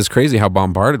 But it is crazy how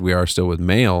bombarded we are still with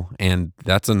mail, and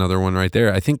that's another one right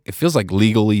there. I think it feels like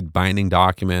legally binding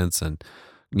documents and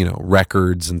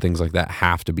records and things like that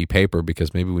have to be paper,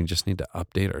 because maybe we just need to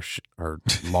update our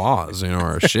laws,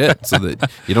 our shit, so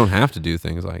that you don't have to do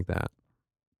things like that.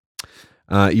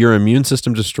 Your immune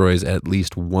system destroys at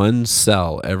least one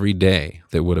cell every day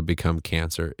that would have become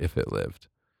cancer if it lived.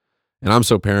 And I'm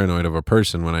so paranoid of a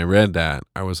person. When I read that,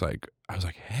 I was like,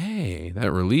 hey,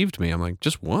 that relieved me. I'm like,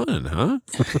 just one, huh?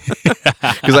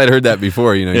 Because I'd heard that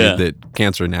before, that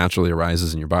cancer naturally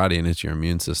arises in your body, and it's your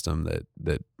immune system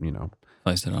that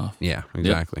fights it off. Yeah,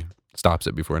 exactly. Yep. Stops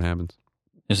it before it happens.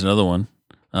 There's another one.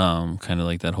 Kind of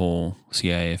like that whole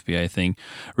CIA, FBI thing.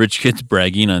 Rich kids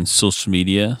bragging on social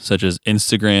media, such as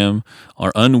Instagram,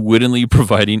 are unwittingly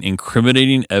providing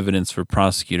incriminating evidence for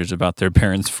prosecutors about their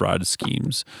parents' fraud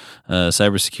schemes.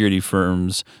 Cybersecurity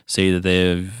firms say that they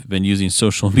have been using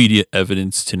social media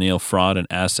evidence to nail fraud and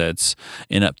assets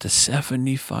in up to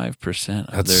 75%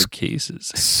 of their cases.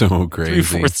 So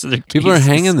crazy. 3/4 of their People cases. are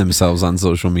hanging themselves on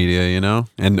social media,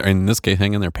 and in this case,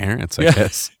 hanging their parents, I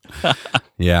guess.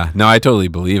 Yeah, no, I totally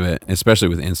believe it, especially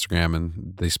with Instagram,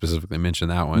 and they specifically mention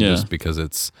that one just because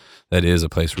that is a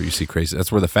place where you see crazy.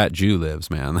 That's where the fat Jew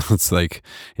lives, man. It's like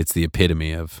it's the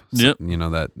epitome of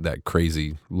that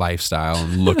crazy lifestyle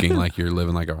and looking like you're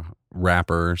living like a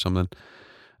rapper or something.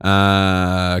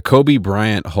 Kobe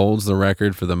Bryant holds the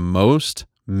record for the most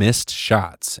missed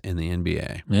shots in the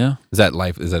NBA. Yeah, is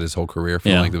that his whole career?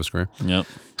 Length of his career. Yep.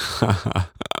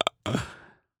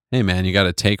 Hey man, you got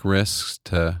to take risks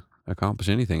to accomplish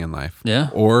anything in life. Yeah.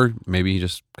 Or maybe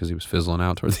just because he was fizzling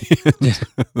out toward the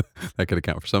end. That could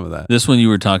account for some of that. This one you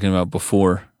were talking about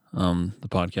before the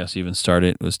podcast even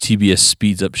started was TBS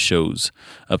speeds up shows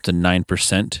up to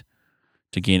 9%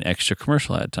 to gain extra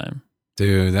commercial ad time.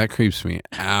 Dude, that creeps me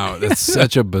out. That's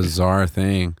such a bizarre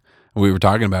thing. We were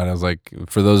talking about it. I was like,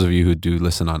 for those of you who do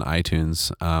listen on iTunes,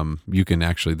 you can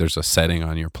actually, there's a setting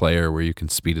on your player where you can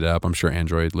speed it up. I'm sure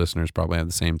Android listeners probably have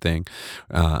the same thing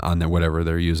on their whatever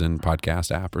they're using, podcast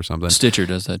app or something. Stitcher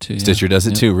does that too. Stitcher does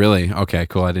it too, really? Okay,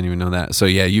 cool. I didn't even know that. So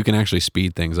yeah, you can actually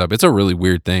speed things up. It's a really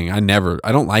weird thing. I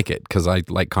don't like it because I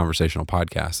like conversational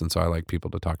podcasts, and so I like people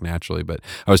to talk naturally. But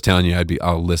I was telling you,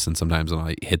 I'll listen sometimes and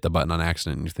I hit the button on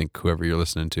accident, and you think whoever you're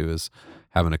listening to is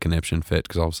having a conniption fit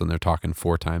because all of a sudden they're talking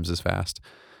 4 times as fast.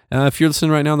 If you're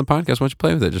listening right now on the podcast, why don't you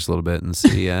play with it just a little bit and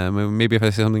see maybe if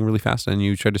I say something really fast and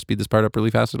you try to speed this part up really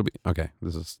fast, it'll be okay.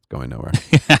 This is going nowhere.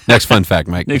 Next fun fact,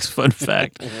 Mike. Next fun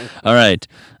fact. All right.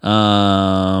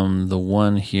 The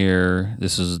one here,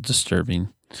 this is disturbing.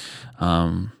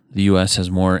 The U.S.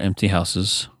 has more empty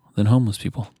houses than homeless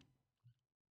people.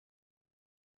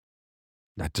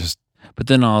 But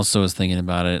then I also was thinking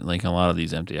about it, like a lot of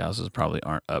these empty houses probably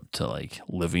aren't up to like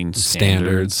living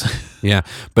standards. Yeah,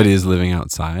 but is living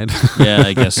outside. Yeah,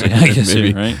 I guess. Yeah, I guess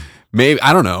maybe, right. Maybe,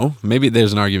 I don't know. Maybe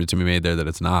there's an argument to be made there that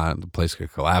it's not. The place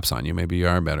could collapse on you. Maybe you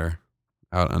are better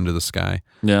out under the sky.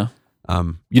 Yeah.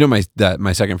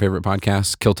 My second favorite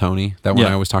podcast, Kill Tony, that one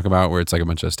I always talk about, where it's like a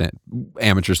bunch of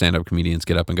amateur stand-up comedians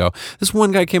get up and go, this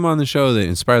one guy came on the show that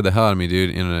inspired the hell out of me,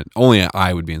 dude. Only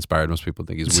I would be inspired. Most people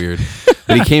think he's weird.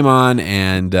 But he came on,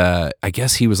 and I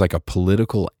guess he was like a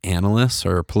political analyst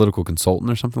or a political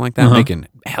consultant or something like that, making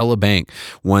hella bank.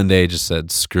 One day just said,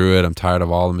 screw it, I'm tired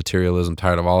of all the materialism,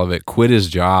 tired of all of it, quit his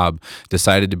job,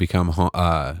 decided to become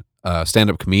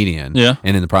stand-up comedian,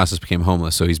 and in the process became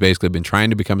homeless. So he's basically been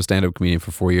trying to become a stand-up comedian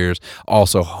for 4 years,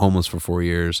 also homeless for 4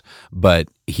 years, but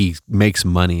he makes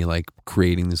money like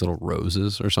creating these little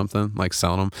roses or something, like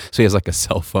selling them. So he has like a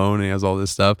cell phone and he has all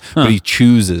this stuff, but he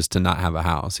chooses to not have a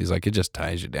house. He's like, it just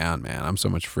ties you down, man. I'm so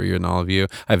much freer than all of you.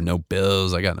 I have no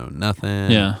bills. I got no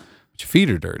nothing. Yeah. But your feet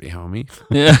are dirty, homie.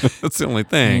 Yeah. That's the only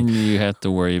thing. And you have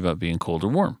to worry about being cold or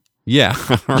warm. Yeah.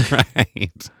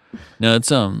 Right. No,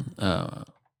 it's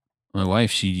my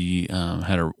wife, she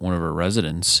had one of her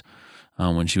residents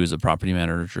when she was a property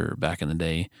manager back in the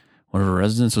day. One of her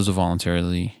residents was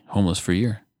voluntarily homeless for a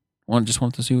year. Just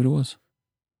wanted to see what it was.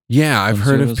 Yeah, I've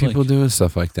heard of people doing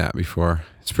stuff like that before.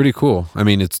 It's pretty cool. I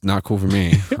mean, it's not cool for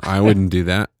me. I wouldn't do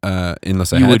that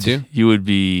unless I had to. You would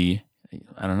be,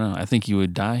 I don't know. I think you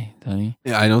would die, Tony.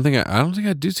 Yeah, I don't think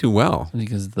I'd do too well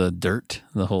because the dirt,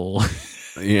 the whole.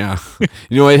 Yeah.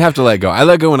 I'd have to let go. I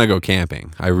let go when I go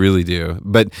camping. I really do.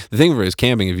 But the thing for is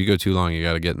camping, if you go too long, you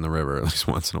got to get in the river at least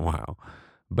once in a while.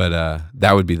 But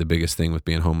that would be the biggest thing with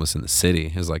being homeless in the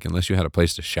city is like, unless you had a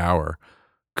place to shower,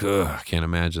 I can't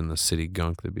imagine the city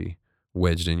gunk that'd be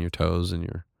wedged in your toes and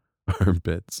your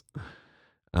armpits.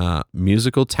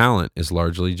 Musical talent is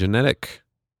largely genetic.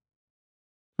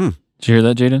 Did you hear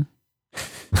that, Jaden?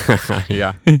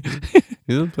 Yeah.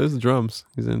 He plays the drums.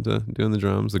 He's into doing the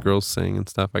drums. The girls sing and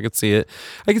stuff. I could see it.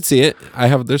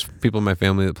 There's people in my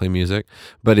family that play music,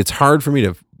 but it's hard for me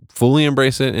to fully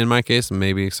embrace it in my case. And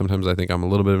maybe sometimes I think I'm a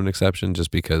little bit of an exception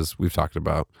just because we've talked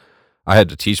about, I had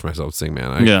to teach myself to sing,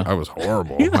 man. I was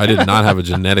horrible. I did not have a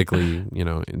genetic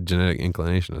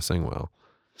inclination to sing well.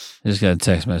 I just got a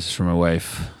text message from my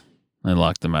wife. I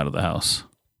locked them out of the house.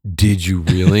 Did you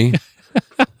really?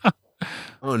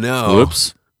 Oh no!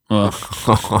 Whoops. Well,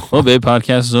 babe,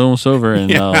 podcast is almost over,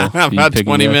 and I'll be about picking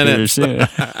 20 you up minutes. here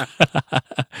soon.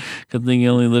 Good thing you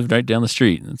only lived right down the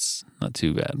street. It's not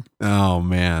too bad. Oh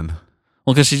man.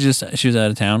 Well, because she was out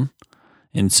of town,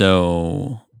 and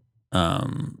so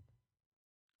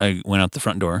I went out the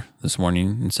front door this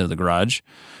morning instead of the garage,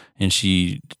 and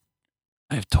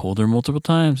I've told her multiple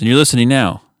times, and you're listening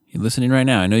now. You're listening right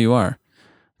now. I know you are.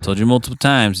 I told you multiple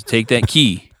times to take that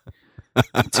key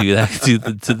to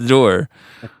the door,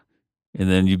 and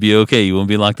then you'd be okay. You won't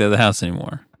be locked out of the house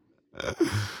anymore.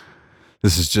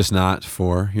 This is just not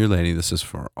for your lady. This is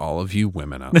for all of you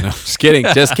women out there. No, just kidding.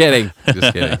 Just kidding.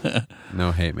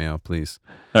 No hate mail, please.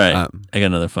 All right. I got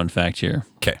another fun fact here.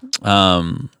 Okay.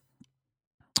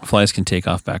 Flies can take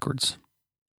off backwards.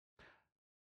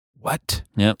 What?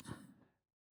 Yep.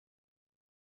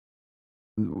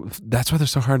 That's why they're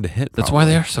so hard to hit. That's why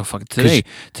they are so fucking...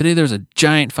 Today there's a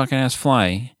giant fucking ass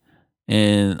fly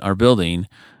in our building,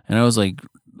 and I was like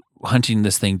hunting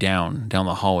this thing down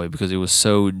the hallway because it was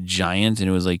so giant, and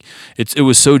it was like it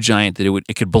was so giant that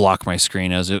it could block my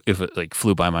screen as if it like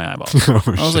flew by my eyeball. I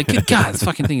was like, good God, this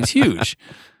fucking thing is huge.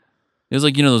 It was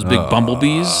like, those big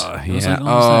bumblebees. It was like,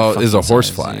 it's a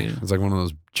horsefly. Dude. It's like one of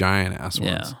those giant ass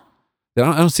ones. Yeah.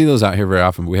 I don't see those out here very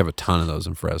often, but we have a ton of those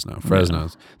in Fresno.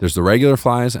 There's the regular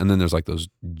flies, and then there's like those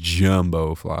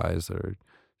jumbo flies that are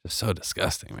just so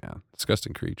disgusting, man.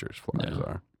 Disgusting creatures, flies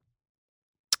are.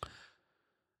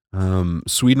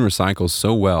 Sweden recycles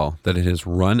so well that it has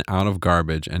run out of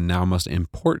garbage and now must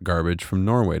import garbage from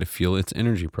Norway to fuel its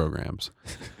energy programs.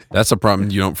 That's a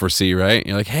problem you don't foresee, right?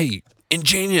 You're like, hey,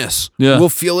 ingenious. Yeah. We'll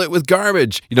fuel it with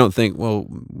garbage. You don't think, well,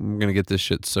 we're going to get this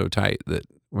shit so tight that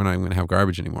we're not even going to have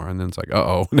garbage anymore. And then it's like,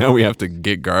 now we have to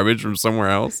get garbage from somewhere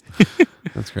else.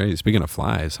 That's crazy. Speaking of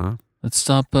flies, huh? Let's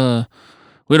stop.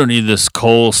 We don't need this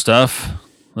coal stuff.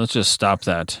 Let's just stop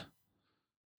that.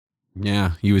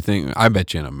 Yeah, you would think. I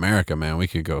bet you in America, man, we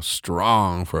could go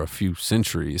strong for a few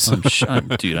centuries.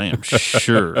 Dude, I am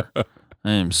sure.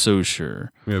 I am so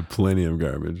sure. We have plenty of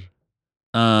garbage.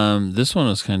 This one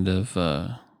was kind of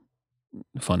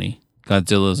funny.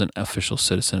 Godzilla is an official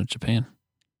citizen of Japan.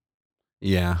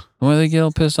 Yeah. Why they get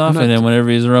all pissed off at him whenever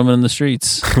he's roaming in the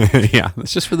streets? Yeah,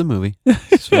 that's just for the movie.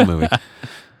 Just for the movie.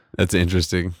 That's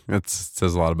interesting. That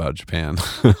says a lot about Japan.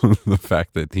 The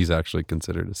fact that he's actually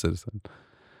considered a citizen.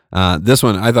 This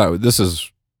one, I thought this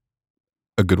is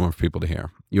a good one for people to hear.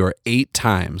 You are 8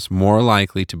 times more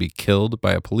likely to be killed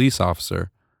by a police officer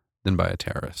than by a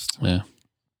terrorist. Yeah.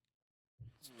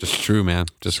 Just true, man.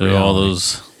 Just so reality. All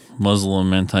those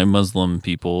anti-Muslim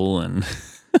people and...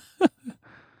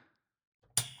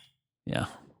 Yeah.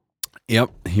 Yep.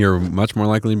 You're much more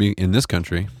likely to be in this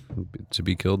country to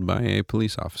be killed by a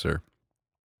police officer.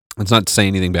 It's not to say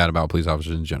anything bad about police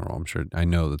officers in general. I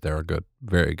know that there are good,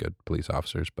 very good police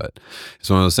officers, but it's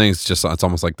one of those things. It's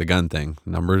almost like the gun thing.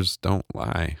 Numbers don't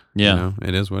lie. Yeah.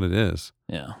 It is what it is.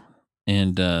 Yeah.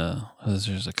 And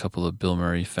there's a couple of Bill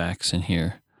Murray facts in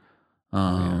here.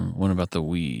 One about the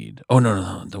weed. Oh,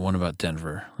 no. The one about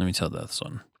Denver. Let me tell this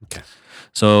one. Okay.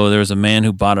 So there was a man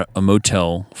who bought a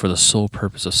motel for the sole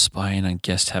purpose of spying on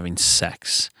guests having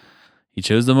sex. He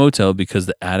chose the motel because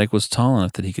the attic was tall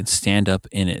enough that he could stand up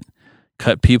in it,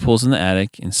 cut peepholes in the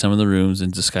attic in some of the rooms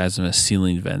and disguise them as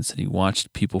ceiling vents. And he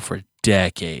watched people for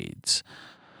decades.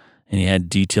 And he had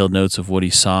detailed notes of what he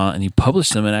saw, and he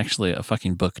published them in actually a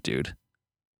fucking book, dude.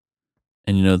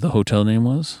 And you know what the hotel name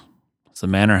was? It's the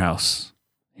Manor House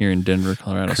here in Denver,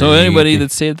 Colorado. Crazy. So anybody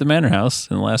that stayed at the Manor House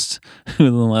in the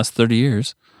last 30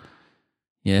 years,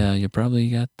 yeah, you probably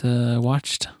got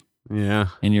watched. Yeah.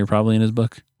 And you're probably in his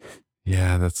book.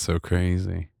 Yeah, that's so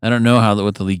crazy. I don't know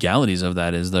what the legalities of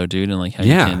that is, though, dude, and like how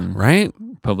you can right?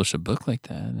 publish a book like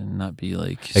that and not be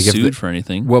like sued for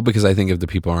anything. Well, because I think if the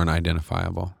people aren't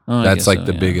identifiable, Oh, that's like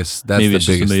the biggest. That's Maybe the it's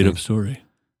just biggest a made-up thing. story.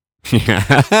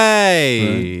 Yeah.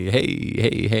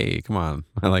 Hey, come on.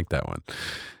 I like that one.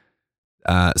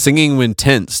 Singing when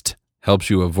tensed helps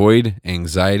you avoid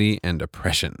anxiety and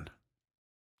depression.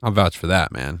 I'll vouch for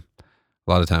that, man.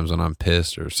 A lot of times when I'm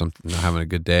pissed or something, not having a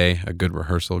good day, a good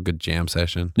rehearsal, a good jam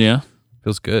session, Yeah.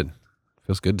 feels good.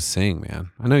 Feels good to sing,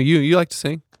 man. I know you like to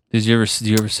sing. Do you ever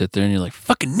sit there and you're like,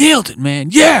 fucking nailed it, man?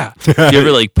 Yeah. Do you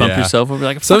ever like pump Yeah. yourself over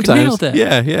like, I Sometimes, fucking nailed that?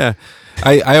 yeah.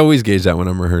 I always gauge that when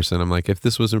I'm rehearsing. I'm like, if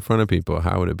this was in front of people,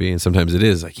 how would it be? And sometimes it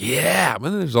is like, yeah. But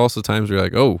then there's also times where you're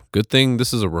like, oh, good thing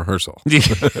this is a rehearsal. Man,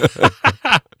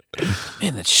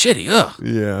 that's shitty.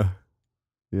 Ugh.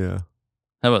 Yeah.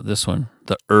 How about this one?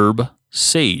 The herb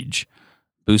sage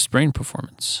boost brain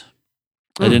performance.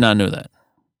 I did not know that.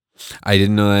 I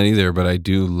didn't know that either, but I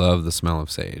do love the smell of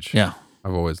sage. Yeah.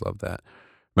 I've always loved that.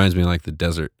 Reminds me of like the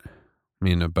desert.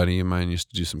 Me and a buddy of mine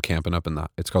used to do some camping up in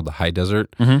it's called the high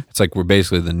desert. Mhm. It's like we're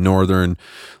basically the northeastern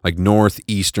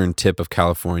tip of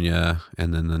California,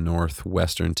 and then the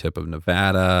northwestern tip of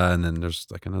Nevada, and then there's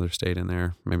like another state in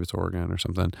there. Maybe it's Oregon or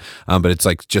something. But it's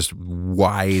like just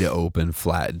wide open,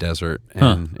 flat desert,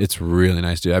 and it's really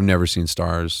nice, dude. I've never seen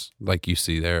stars like you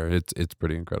see there. It's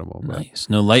pretty incredible. But Nice.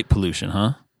 No light pollution,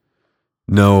 huh?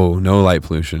 no light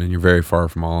pollution, and you're very far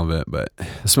from all of it. But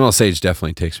the smell of sage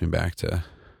definitely takes me back to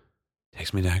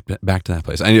that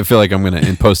place. I feel like I'm gonna,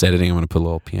 in post editing, I'm gonna put a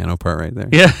little piano part right there.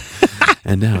 Yeah.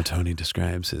 And now Tony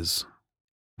describes his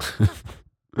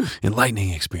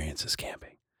enlightening experiences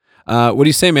camping. What do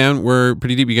you say, man? We're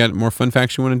pretty deep. You got more fun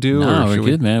facts you want to do? No, or we're should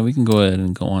good, man. We can go ahead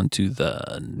and go on to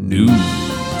the news.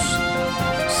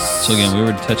 So again, we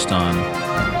already touched on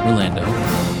Orlando.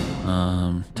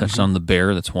 Touched on the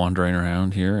bear that's wandering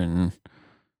around here and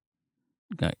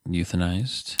got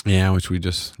euthanized. Yeah, which we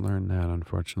just learned that,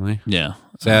 unfortunately. Yeah.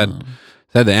 Sad.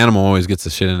 Sad the animal always gets the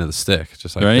shit into the stick,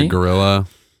 just like the Right? gorilla.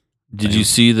 Did you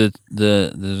see that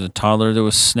there's a toddler that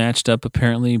was snatched up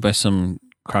apparently by some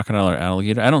crocodile or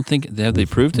alligator? I don't think have they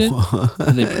proved it?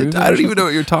 Have they proved it I or don't even know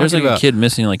what you're talking There's like about. a kid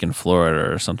missing like in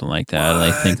Florida or something like that, and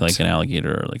I think What? like an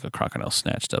alligator or like a crocodile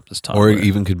snatched up this toddler. Or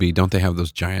even could be, don't they have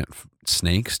those giant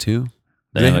snakes too?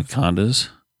 they have condas.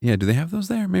 Yeah, do they have those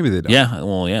there? Maybe they don't. Yeah,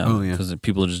 well, yeah, Oh, yeah. because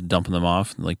people are just dumping them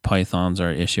off. Like pythons are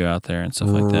an issue out there and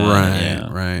stuff like that.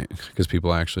 Right. Because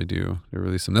people actually do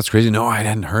release them. That's crazy. No, I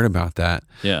hadn't heard about that.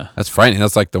 Yeah. That's frightening.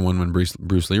 That's like the one when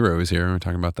Bruce Leroy was here. We were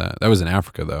talking about that. That was in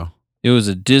Africa, though. It was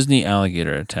a Disney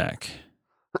alligator attack.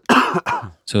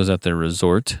 So it was at their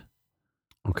resort.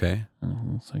 Okay.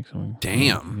 It's like something,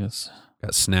 Damn. I guess.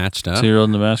 Got snatched up. 2-year-old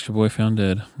Nebraska boy found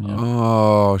dead. Yeah.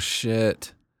 Oh,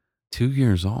 shit. 2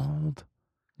 years old?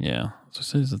 Yeah. So I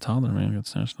said he's a toddler, man. Got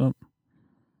snatched up.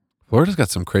 Florida's got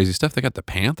some crazy stuff. They got the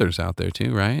Panthers out there,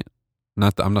 too, right? I'm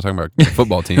not talking about the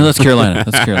football team. No, that's Carolina.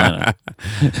 That's Carolina.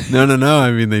 No.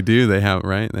 I mean, they do. They have,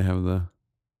 right? They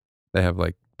have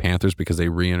like Panthers because they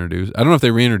reintroduced. I don't know if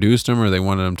they reintroduced them or they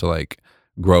wanted them to like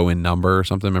grow in number or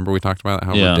something. Remember we talked about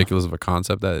how ridiculous of a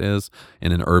concept that is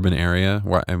in an urban area,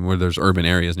 and where there's urban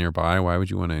areas nearby. Why would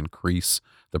you want to increase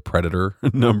the predator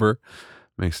number?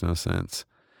 Makes no sense.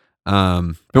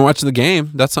 Been watching the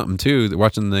game. That's something too.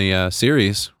 Watching the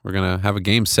series. We're gonna have a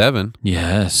game 7.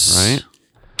 Yes. Right.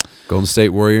 Golden State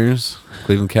Warriors,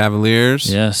 Cleveland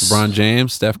Cavaliers. Yes. LeBron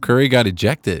James, Steph Curry got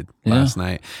ejected last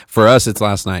night. For us, it's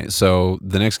last night. So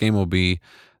the next game will be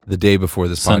the day before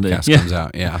this Sunday. podcast comes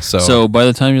out. Yeah. So by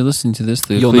the time you're listening to this,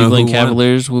 the You'll know Cleveland who won.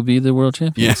 Cavaliers will be the world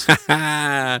champions.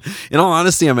 Yeah. In all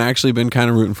honesty, I'm actually been kind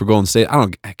of rooting for Golden State. I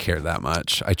don't care that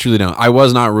much. I truly don't. I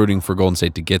was not rooting for Golden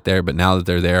State to get there, but now that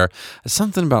they're there,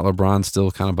 something about LeBron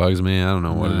still kind of bugs me. I don't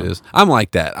know what it is. I'm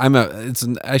like that.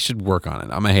 I should work on it.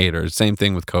 I'm a hater. Same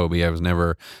thing with Kobe. I was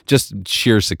never just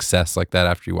sheer success like that.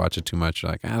 After you watch it too much,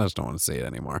 you're like, I just don't want to see it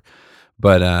anymore.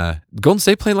 But Golden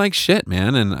State played like shit,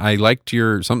 man. And I liked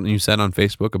something you said on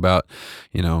Facebook about,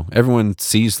 everyone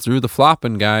sees through the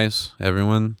flopping, guys.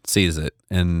 Everyone sees it.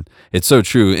 And it's so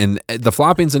true. And the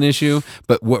flopping's an issue.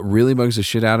 But what really bugs the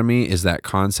shit out of me is that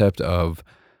concept of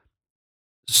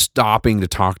stopping to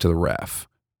talk to the ref.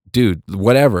 Dude,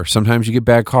 whatever. Sometimes you get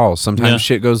bad calls. Sometimes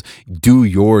shit goes. Do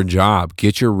your job.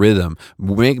 Get your rhythm.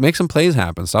 Make some plays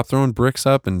happen. Stop throwing bricks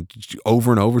up and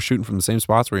over shooting from the same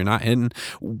spots where you're not hitting.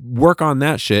 Work on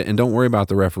that shit and don't worry about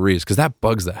the referees because that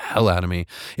bugs the hell out of me.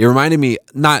 It reminded me,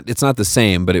 it's not the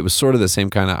same, but it was sort of the same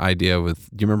kind of idea with,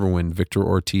 do you remember when Victor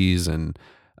Ortiz and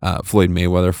Floyd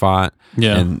Mayweather fought?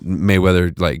 Yeah. And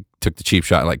Mayweather took the cheap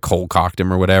shot, cold cocked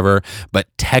him or whatever. But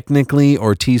technically,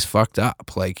 Ortiz fucked up.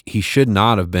 He should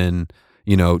not have been,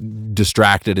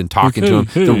 distracted and talking to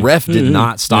him. The ref did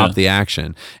not stop the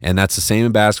action. And that's the same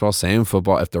in basketball, same in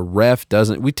football. If the ref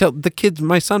doesn't, we tell the kids,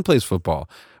 my son plays football.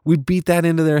 We beat that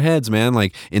into their heads, man.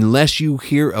 Unless you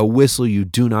hear a whistle, you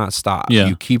do not stop. Yeah.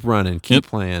 You keep running, keep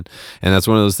playing. And that's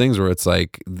one of those things where it's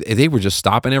they were just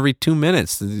stopping every 2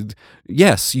 minutes.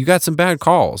 Yes, you got some bad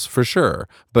calls for sure,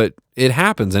 but it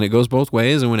happens and it goes both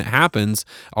ways. And when it happens,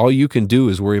 all you can do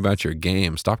is worry about your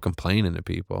game. Stop complaining to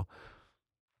people.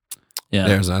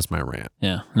 Yeah. That's my rant.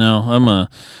 Yeah. No,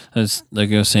 as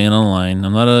like I was saying online,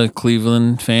 I'm not a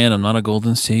Cleveland fan. I'm not a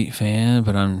Golden State fan,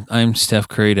 but I'm Steph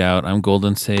Curry'd out. I'm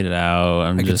Golden State'd out.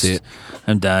 I can see it.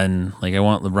 I'm done. Like, I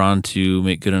want LeBron to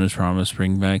make good on his promise,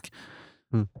 bring back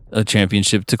a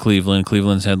championship to Cleveland.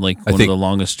 Cleveland's had like one of the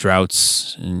longest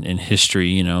droughts in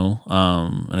history, and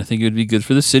I think it would be good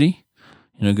for the city,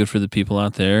 good for the people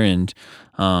out there. And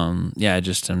I'm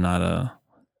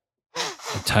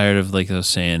tired of, like I was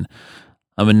saying,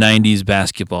 I'm a 90s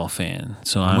basketball fan.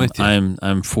 So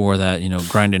I'm for that,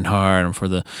 grinding hard. I'm for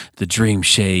the dream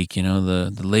shake,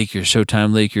 the Lakers,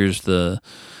 Showtime Lakers, the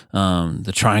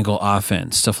triangle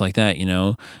offense, stuff like that,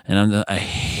 and I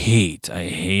hate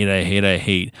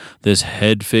this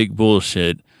head fake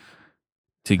bullshit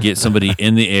to get somebody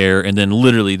in the air, and then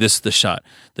literally this is the shot.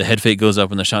 The head fake goes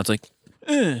up and the shot's like,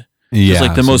 Yeah, it's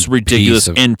like the most ridiculous,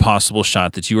 impossible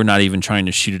shot that you are not even trying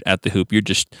to shoot it at the hoop. You're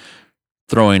just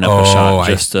throwing up a shot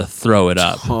just to throw it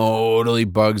up. Totally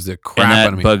bugs the crap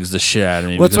out of me. Bugs the shit out of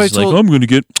me. Well, because I'm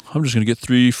just gonna get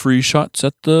 3 free shots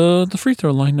at the free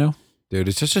throw line now. Dude,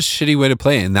 it's just a shitty way to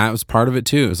play, and that was part of it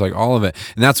too. It was like all of it,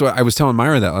 and that's what I was telling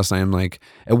Myra that last night. I'm like,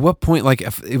 at what point, like,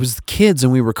 if it was the kids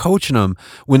and we were coaching them,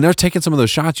 when they're taking some of those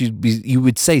shots, you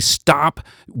would say, stop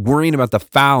worrying about the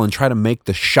foul and try to make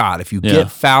the shot. If you get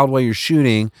fouled while you're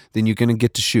shooting, then you're gonna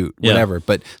get to shoot, whatever.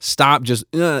 But stop, just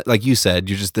like you said,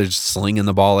 they're just slinging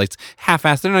the ball like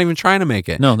half-assed. They're not even trying to make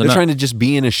it. No, they're trying to just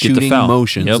be in a shooting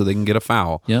motion so they can get a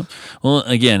foul. Yep. Well,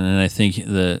 again, and I think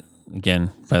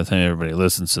Again, by the time everybody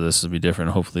listens to this, it'll be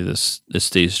different. Hopefully this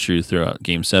stays true throughout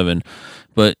Game 7.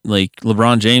 But, like,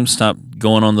 LeBron James stopped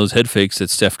going on those head fakes that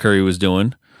Steph Curry was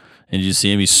doing. And you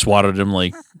see him, he swatted him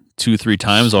like 2-3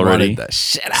 times already. Swatted the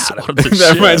shit out of him.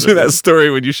 That reminds me of that story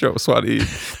when you show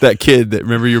Swatty, that kid that,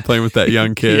 remember you were playing with that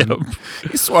young kid? Yep.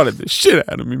 He swatted the shit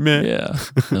out of me, man. Yeah.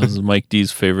 That was Mike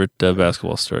D's favorite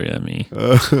basketball story on me.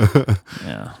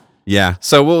 Yeah. Yeah,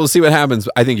 so we'll see what happens.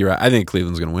 I think you're right. I think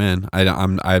Cleveland's going to win.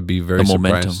 I'd be very surprised.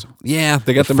 Momentum. Yeah,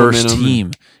 they got the first momentum.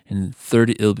 Team in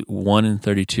 30. It'll be 1 in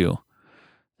 32.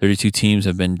 32 teams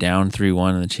have been down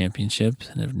 3-1 in the championship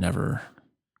and have never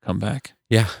come back.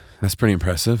 Yeah, that's pretty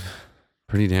impressive.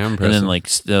 Pretty damn impressive. And then, like,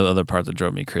 the other part that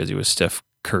drove me crazy was Steph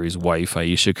Curry's wife,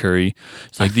 Ayesha Curry.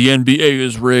 It's like, the NBA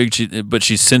is rigged, but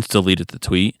she's since deleted the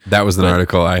tweet. That was an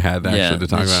article I had actually to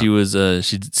talk about.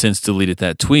 She'd since deleted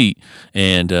that tweet,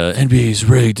 and NBA is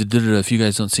rigged. If you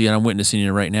guys don't see it, I'm witnessing it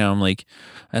right now. I'm like,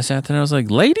 I sat there and I was like,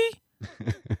 lady,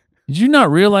 did you not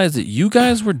realize that you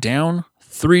guys were down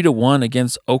 3-1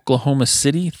 against Oklahoma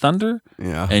City Thunder?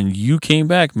 Yeah. And you came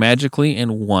back magically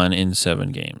and won in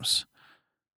 7 games.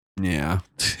 Yeah.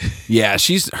 Yeah,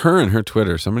 her and her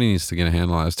Twitter. Somebody needs to get a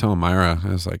handle on it. I was telling Myra, I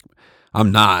was like,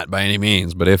 I'm not by any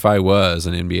means, but if I was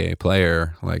an NBA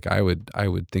player, like I would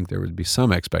think there would be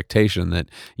some expectation that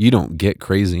you don't get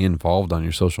crazy involved on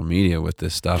your social media with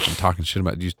this stuff and talking shit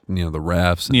about the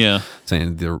refs and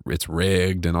saying it's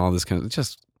rigged and all this kind of,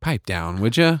 just pipe down,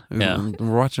 would you? Yeah.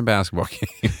 We're watching a basketball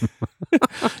game.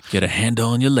 Get a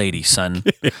handle on your lady, son.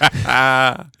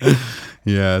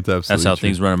 Yeah, it's absolutely That's how true.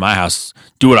 things run in my house.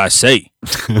 Do what I say.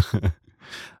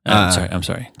 I'm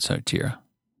sorry. Sorry, Tira.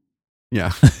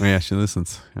 Yeah. Oh, yeah, she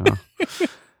listens. Yeah.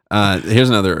 Here's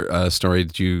another story.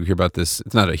 Did you hear about this?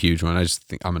 It's not a huge one. I just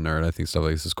think I'm a nerd. I think stuff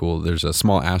like this is cool. There's a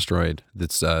small asteroid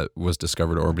that's was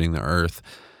discovered orbiting the Earth.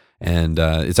 And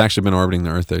it's actually been orbiting the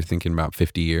Earth, they're thinking about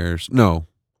 50 years. No.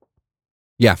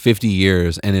 Yeah, 50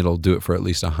 years, and it'll do it for at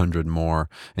least 100 more.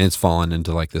 And it's fallen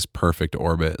into like this perfect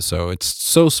orbit. So it's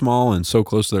so small and so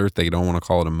close to the Earth, they don't want to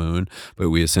call it a moon. But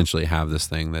we essentially have this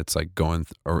thing that's like going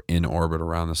or in orbit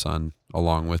around the sun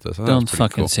along with us. Don't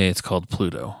fucking say it's called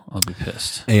Pluto. I'll be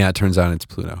pissed. Yeah, it turns out it's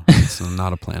Pluto. It's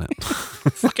not a planet.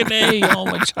 Fucking A. Oh,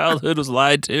 my childhood was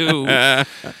lied to. Yeah.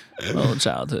 Did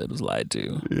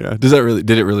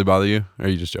it really bother you? Or are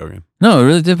you just joking? No, it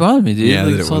really did bother me, dude. Yeah,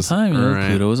 like, this whole time, right.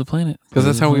 Pluto was a planet. Because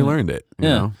that's how we learned it. You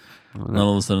know? And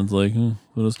all of a sudden it's like,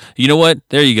 Pluto's. You know what?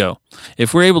 There you go.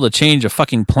 If we're able to change a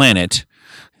fucking planet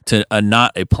to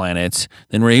not a planet,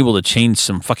 then we're able to change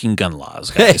some fucking gun laws,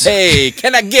 guys. Hey,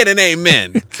 can I get an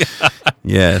amen?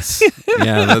 Yes.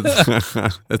 Yeah,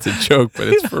 that's a joke, but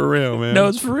it's for real, man. No,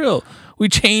 it's for real. We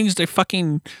changed a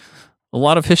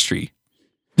lot of history.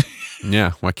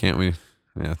 Yeah, why can't we?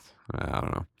 Yeah, I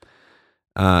don't know.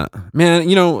 Man,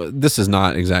 this is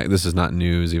not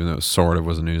news, even though it sort of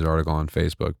was a news article on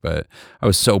Facebook, but I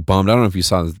was so bummed. I don't know if you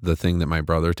saw the thing that my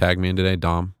brother tagged me in today,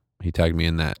 Dom. He tagged me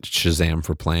in that Shazam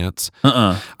for plants.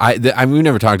 We've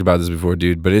never talked about this before,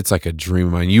 dude, but it's like a dream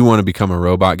of mine. You want to become a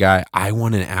robot guy? I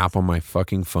want an app on my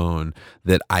fucking phone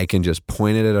that I can just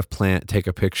point it at a plant, take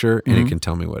a picture, and it can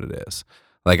tell me what it is.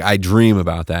 Like I dream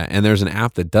about that. And there's an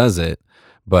app that does it,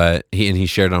 but he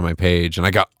shared it on my page and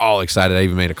I got all excited. I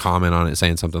even made a comment on it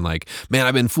saying something like, man,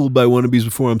 I've been fooled by wannabes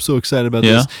before. I'm so excited about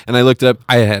this. And I looked it up.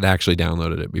 I had actually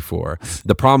downloaded it before.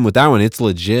 The problem with that one, it's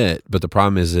legit, but the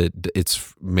problem is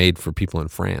it's made for people in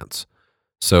France.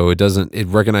 So it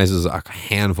recognizes a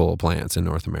handful of plants in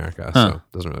North America. So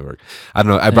it doesn't really work. I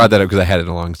don't know. I brought that up because I had it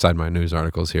alongside my news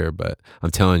articles here, but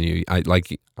I'm telling you,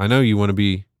 I know you want to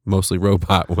be mostly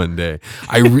robot one day.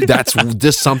 That's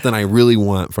just something I really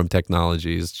want from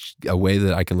technology, is a way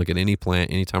that I can look at any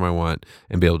plant anytime I want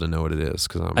and be able to know what it is.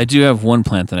 I do have one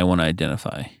plant that I want to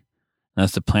identify.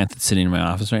 That's the plant that's sitting in my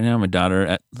office right now. My daughter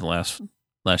at the last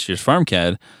year's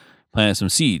FarmCAD planted some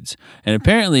seeds, and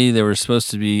apparently they were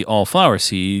supposed to be all flower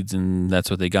seeds, and that's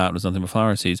what they got, was nothing but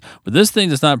flower seeds. But this thing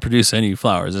does not produce any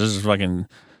flowers. There's just fucking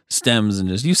stems, and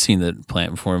you've seen the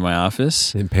plant before in my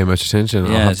office. Didn't pay much attention.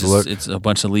 Yeah, I'll have to look. It's a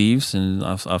bunch of leaves and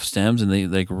off stems, and they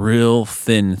like real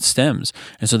thin stems,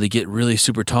 and so they get really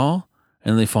super tall,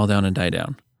 and they fall down and die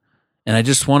down. And I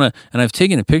just want to, and I've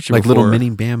taken a picture like before, little mini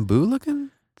bamboo looking.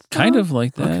 Kind of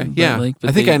like that. Okay. Yeah, but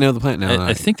I think I know the plant now.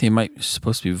 I think they might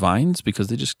supposed to be vines because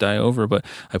they just die over. But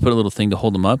I put a little thing to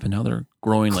hold them up, and now they're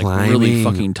growing like really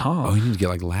fucking tall. Oh, you need to get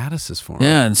like lattices for them.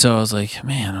 Yeah, and so I was like,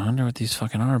 man, I wonder what these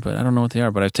fucking are, but I don't know what they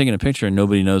are. But I've taken a picture, and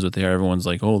nobody knows what they are. Everyone's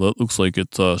like, oh, that looks like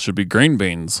it should be green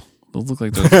beans. Those look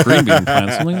like those green bean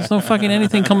plants. I'm like, there's no fucking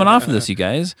anything coming off of this, you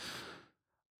guys.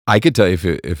 I could tell you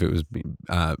if it was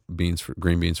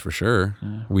green beans for sure.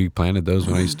 Yeah. We planted those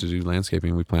when I used to do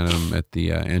landscaping. We planted them at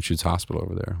the Anschutz Hospital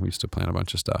over there. We used to plant a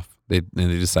bunch of stuff. They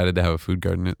decided to have a food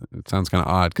garden. It sounds kind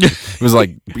of odd because it was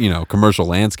like commercial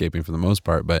landscaping for the most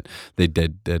part, but they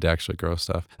did actually grow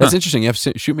stuff. That's interesting. You have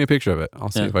to shoot me a picture of it.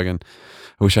 I'll see if I can.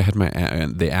 I wish I had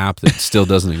the app that still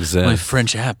doesn't exist. My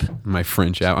French app. I'm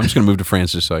just going to move to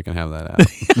France just so I can have that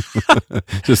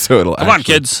app. Just so it'll Come on,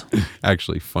 kids.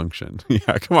 Actually function.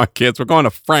 Yeah, come on, kids. We're going to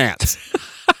France.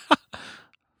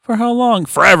 For how long?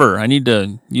 Forever. I need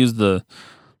to use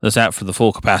this app for the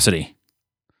full capacity.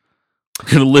 I'm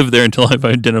going to live there until I've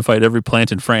identified every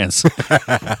plant in France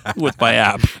with my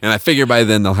app. And I figure by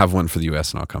then they'll have one for the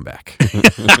U.S. and I'll come back.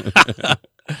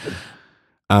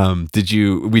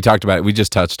 We talked about it, we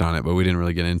just touched on it, but we didn't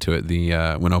really get into it.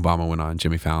 When Obama went on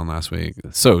Jimmy Fallon last week,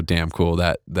 so damn cool,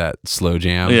 that slow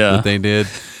jam that they did.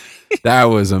 That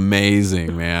was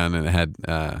amazing, man. And it had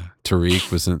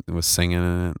Tariq was singing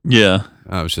in it. Yeah.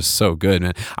 It was just so good,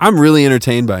 man. I'm really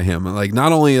entertained by him. Like,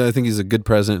 not only I think he's a good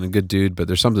president and a good dude, but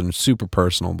there's something super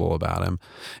personable about him.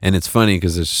 And it's funny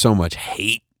because there's so much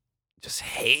hate, just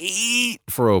hate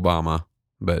for Obama.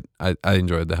 But I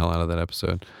enjoyed the hell out of that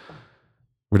episode.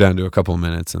 We're down to a couple of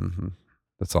minutes, and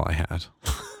that's all I had.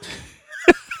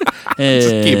 Just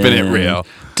keeping it real.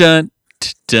 Dun,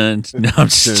 dun. No, I'm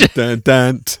just dun,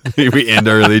 dun, dun. We end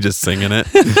early just singing it.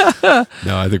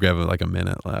 No, I think we have like a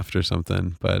minute left or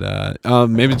something. But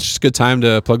maybe it's just a good time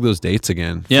to plug those dates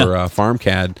again for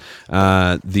FarmCAD.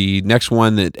 The next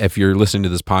one, that if you're listening to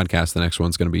this podcast, the next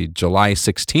one's going to be July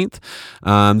 16th.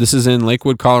 This is in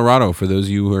Lakewood, Colorado. For those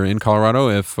of you who are in Colorado,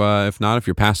 if not, if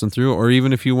you're passing through, or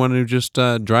even if you want to just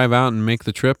drive out and make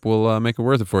the trip, we'll make it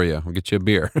worth it for you. We'll get you a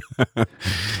beer.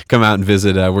 Come out and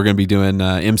visit. We're going to be doing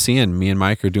MCing. Me and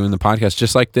Mike are doing the podcast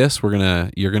just like this. You're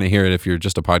gonna hear it if you're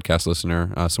just a podcast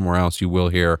listener somewhere else. You will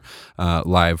hear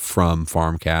live from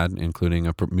FarmCAD, including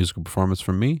a musical performance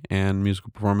from me and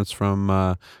musical performance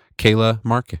from Kayla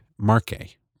Marque.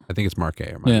 I think it's Marque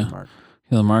or Marque.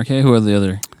 Kayla Marque. Who are the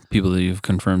other people that you've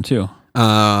confirmed too?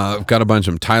 I've got a bunch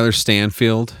of them. Tyler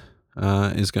Stanfield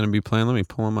is going to be playing. Let me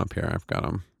pull them up here. I've got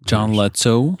them. John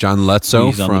Lutzow.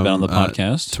 He's on the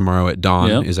podcast tomorrow at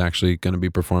dawn is actually going to be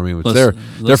performing with. They're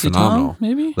phenomenal. Tom,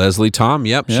 maybe Leslie Tom.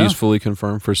 Yep, she's fully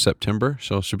confirmed for September.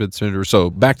 So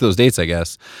back to those dates, I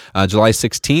guess. July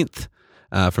 16th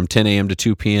from 10 a.m. to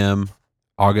 2 p.m.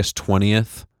 August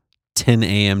 20th. 10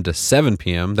 a.m. to 7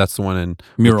 p.m. That's the one in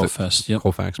Mural Fest. Yep.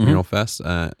 Colfax Mural Fest.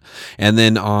 And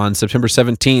then on September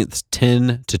 17th,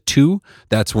 10 to 2,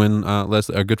 that's when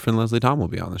our good friend Leslie Tom will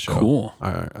be on the show. Cool.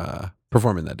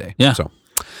 Performing that day. Yeah. So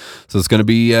it's going to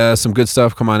be some good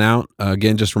stuff. Come on out.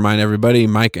 Again, just remind everybody,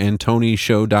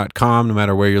 MikeandTonyShow.com. No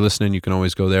matter where you're listening, you can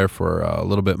always go there for a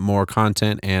little bit more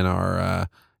content, and our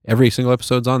every single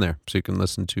episode's on there, so you can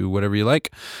listen to whatever you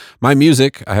like. My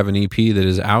music, I have an EP that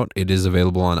is out. It is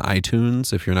available on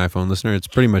iTunes if you're an iPhone listener. It's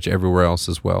pretty much everywhere else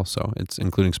as well, so it's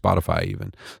including Spotify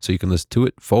even. So you can listen to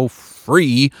it for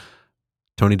free.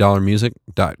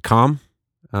 TonyDollarMusic.com.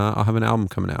 I'll have an album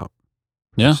coming out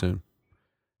soon.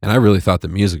 And I really thought the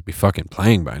music would be fucking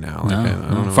playing by now. Like, I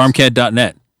don't know.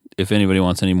 FarmCAD.net if anybody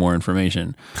wants any more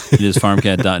information. It is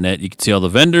farmcat.net. You can see all the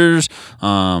vendors,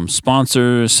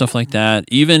 sponsors, stuff like that.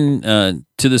 Even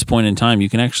to this point in time, you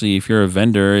can actually, if you're a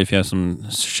vendor, if you have some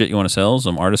shit you want to sell,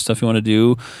 some artist stuff you want to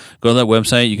do, go to that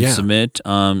website. You can submit,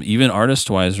 even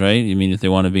artist-wise, right? I mean, if they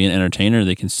want to be an entertainer,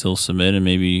 they can still submit, and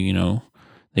maybe, you know,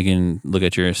 they can look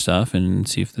at your stuff and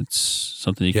see if it's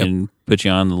something you can put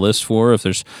you on the list for, if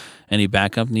there's any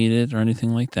backup needed or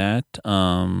anything like that.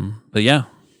 But yeah,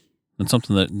 that's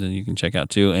something that you can check out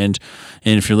too. And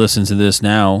if you're listening to this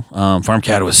now,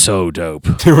 FarmCat was so dope.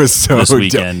 It was so this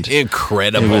weekend. Dope.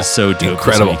 Incredible. It was so dope.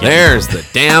 Incredible. There's the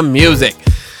damn music.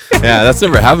 Yeah, that's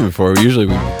never happened before. Usually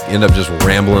we end up just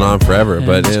rambling on forever,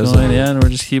 but it was and we're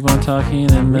just keep on talking.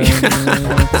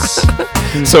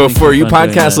 And so for you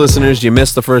podcast listeners, you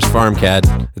missed the first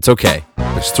FarmCat. It's okay.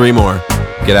 There's 3 more.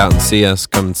 Get out and see us.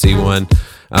 Come and see one.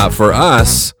 For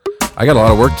us, I got a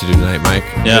lot of work to do tonight, Mike.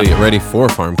 Yeah. Get ready for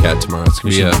FarmCat tomorrow. It's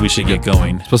gonna we should get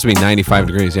going. It's supposed to be 95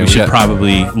 degrees. Yeah, we should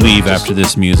probably leave after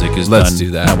this music is done. Let's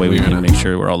do that. That way we can make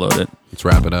sure we're all loaded. Let's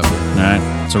wrap it up. All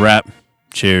right. It's a wrap.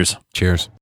 Cheers. Cheers.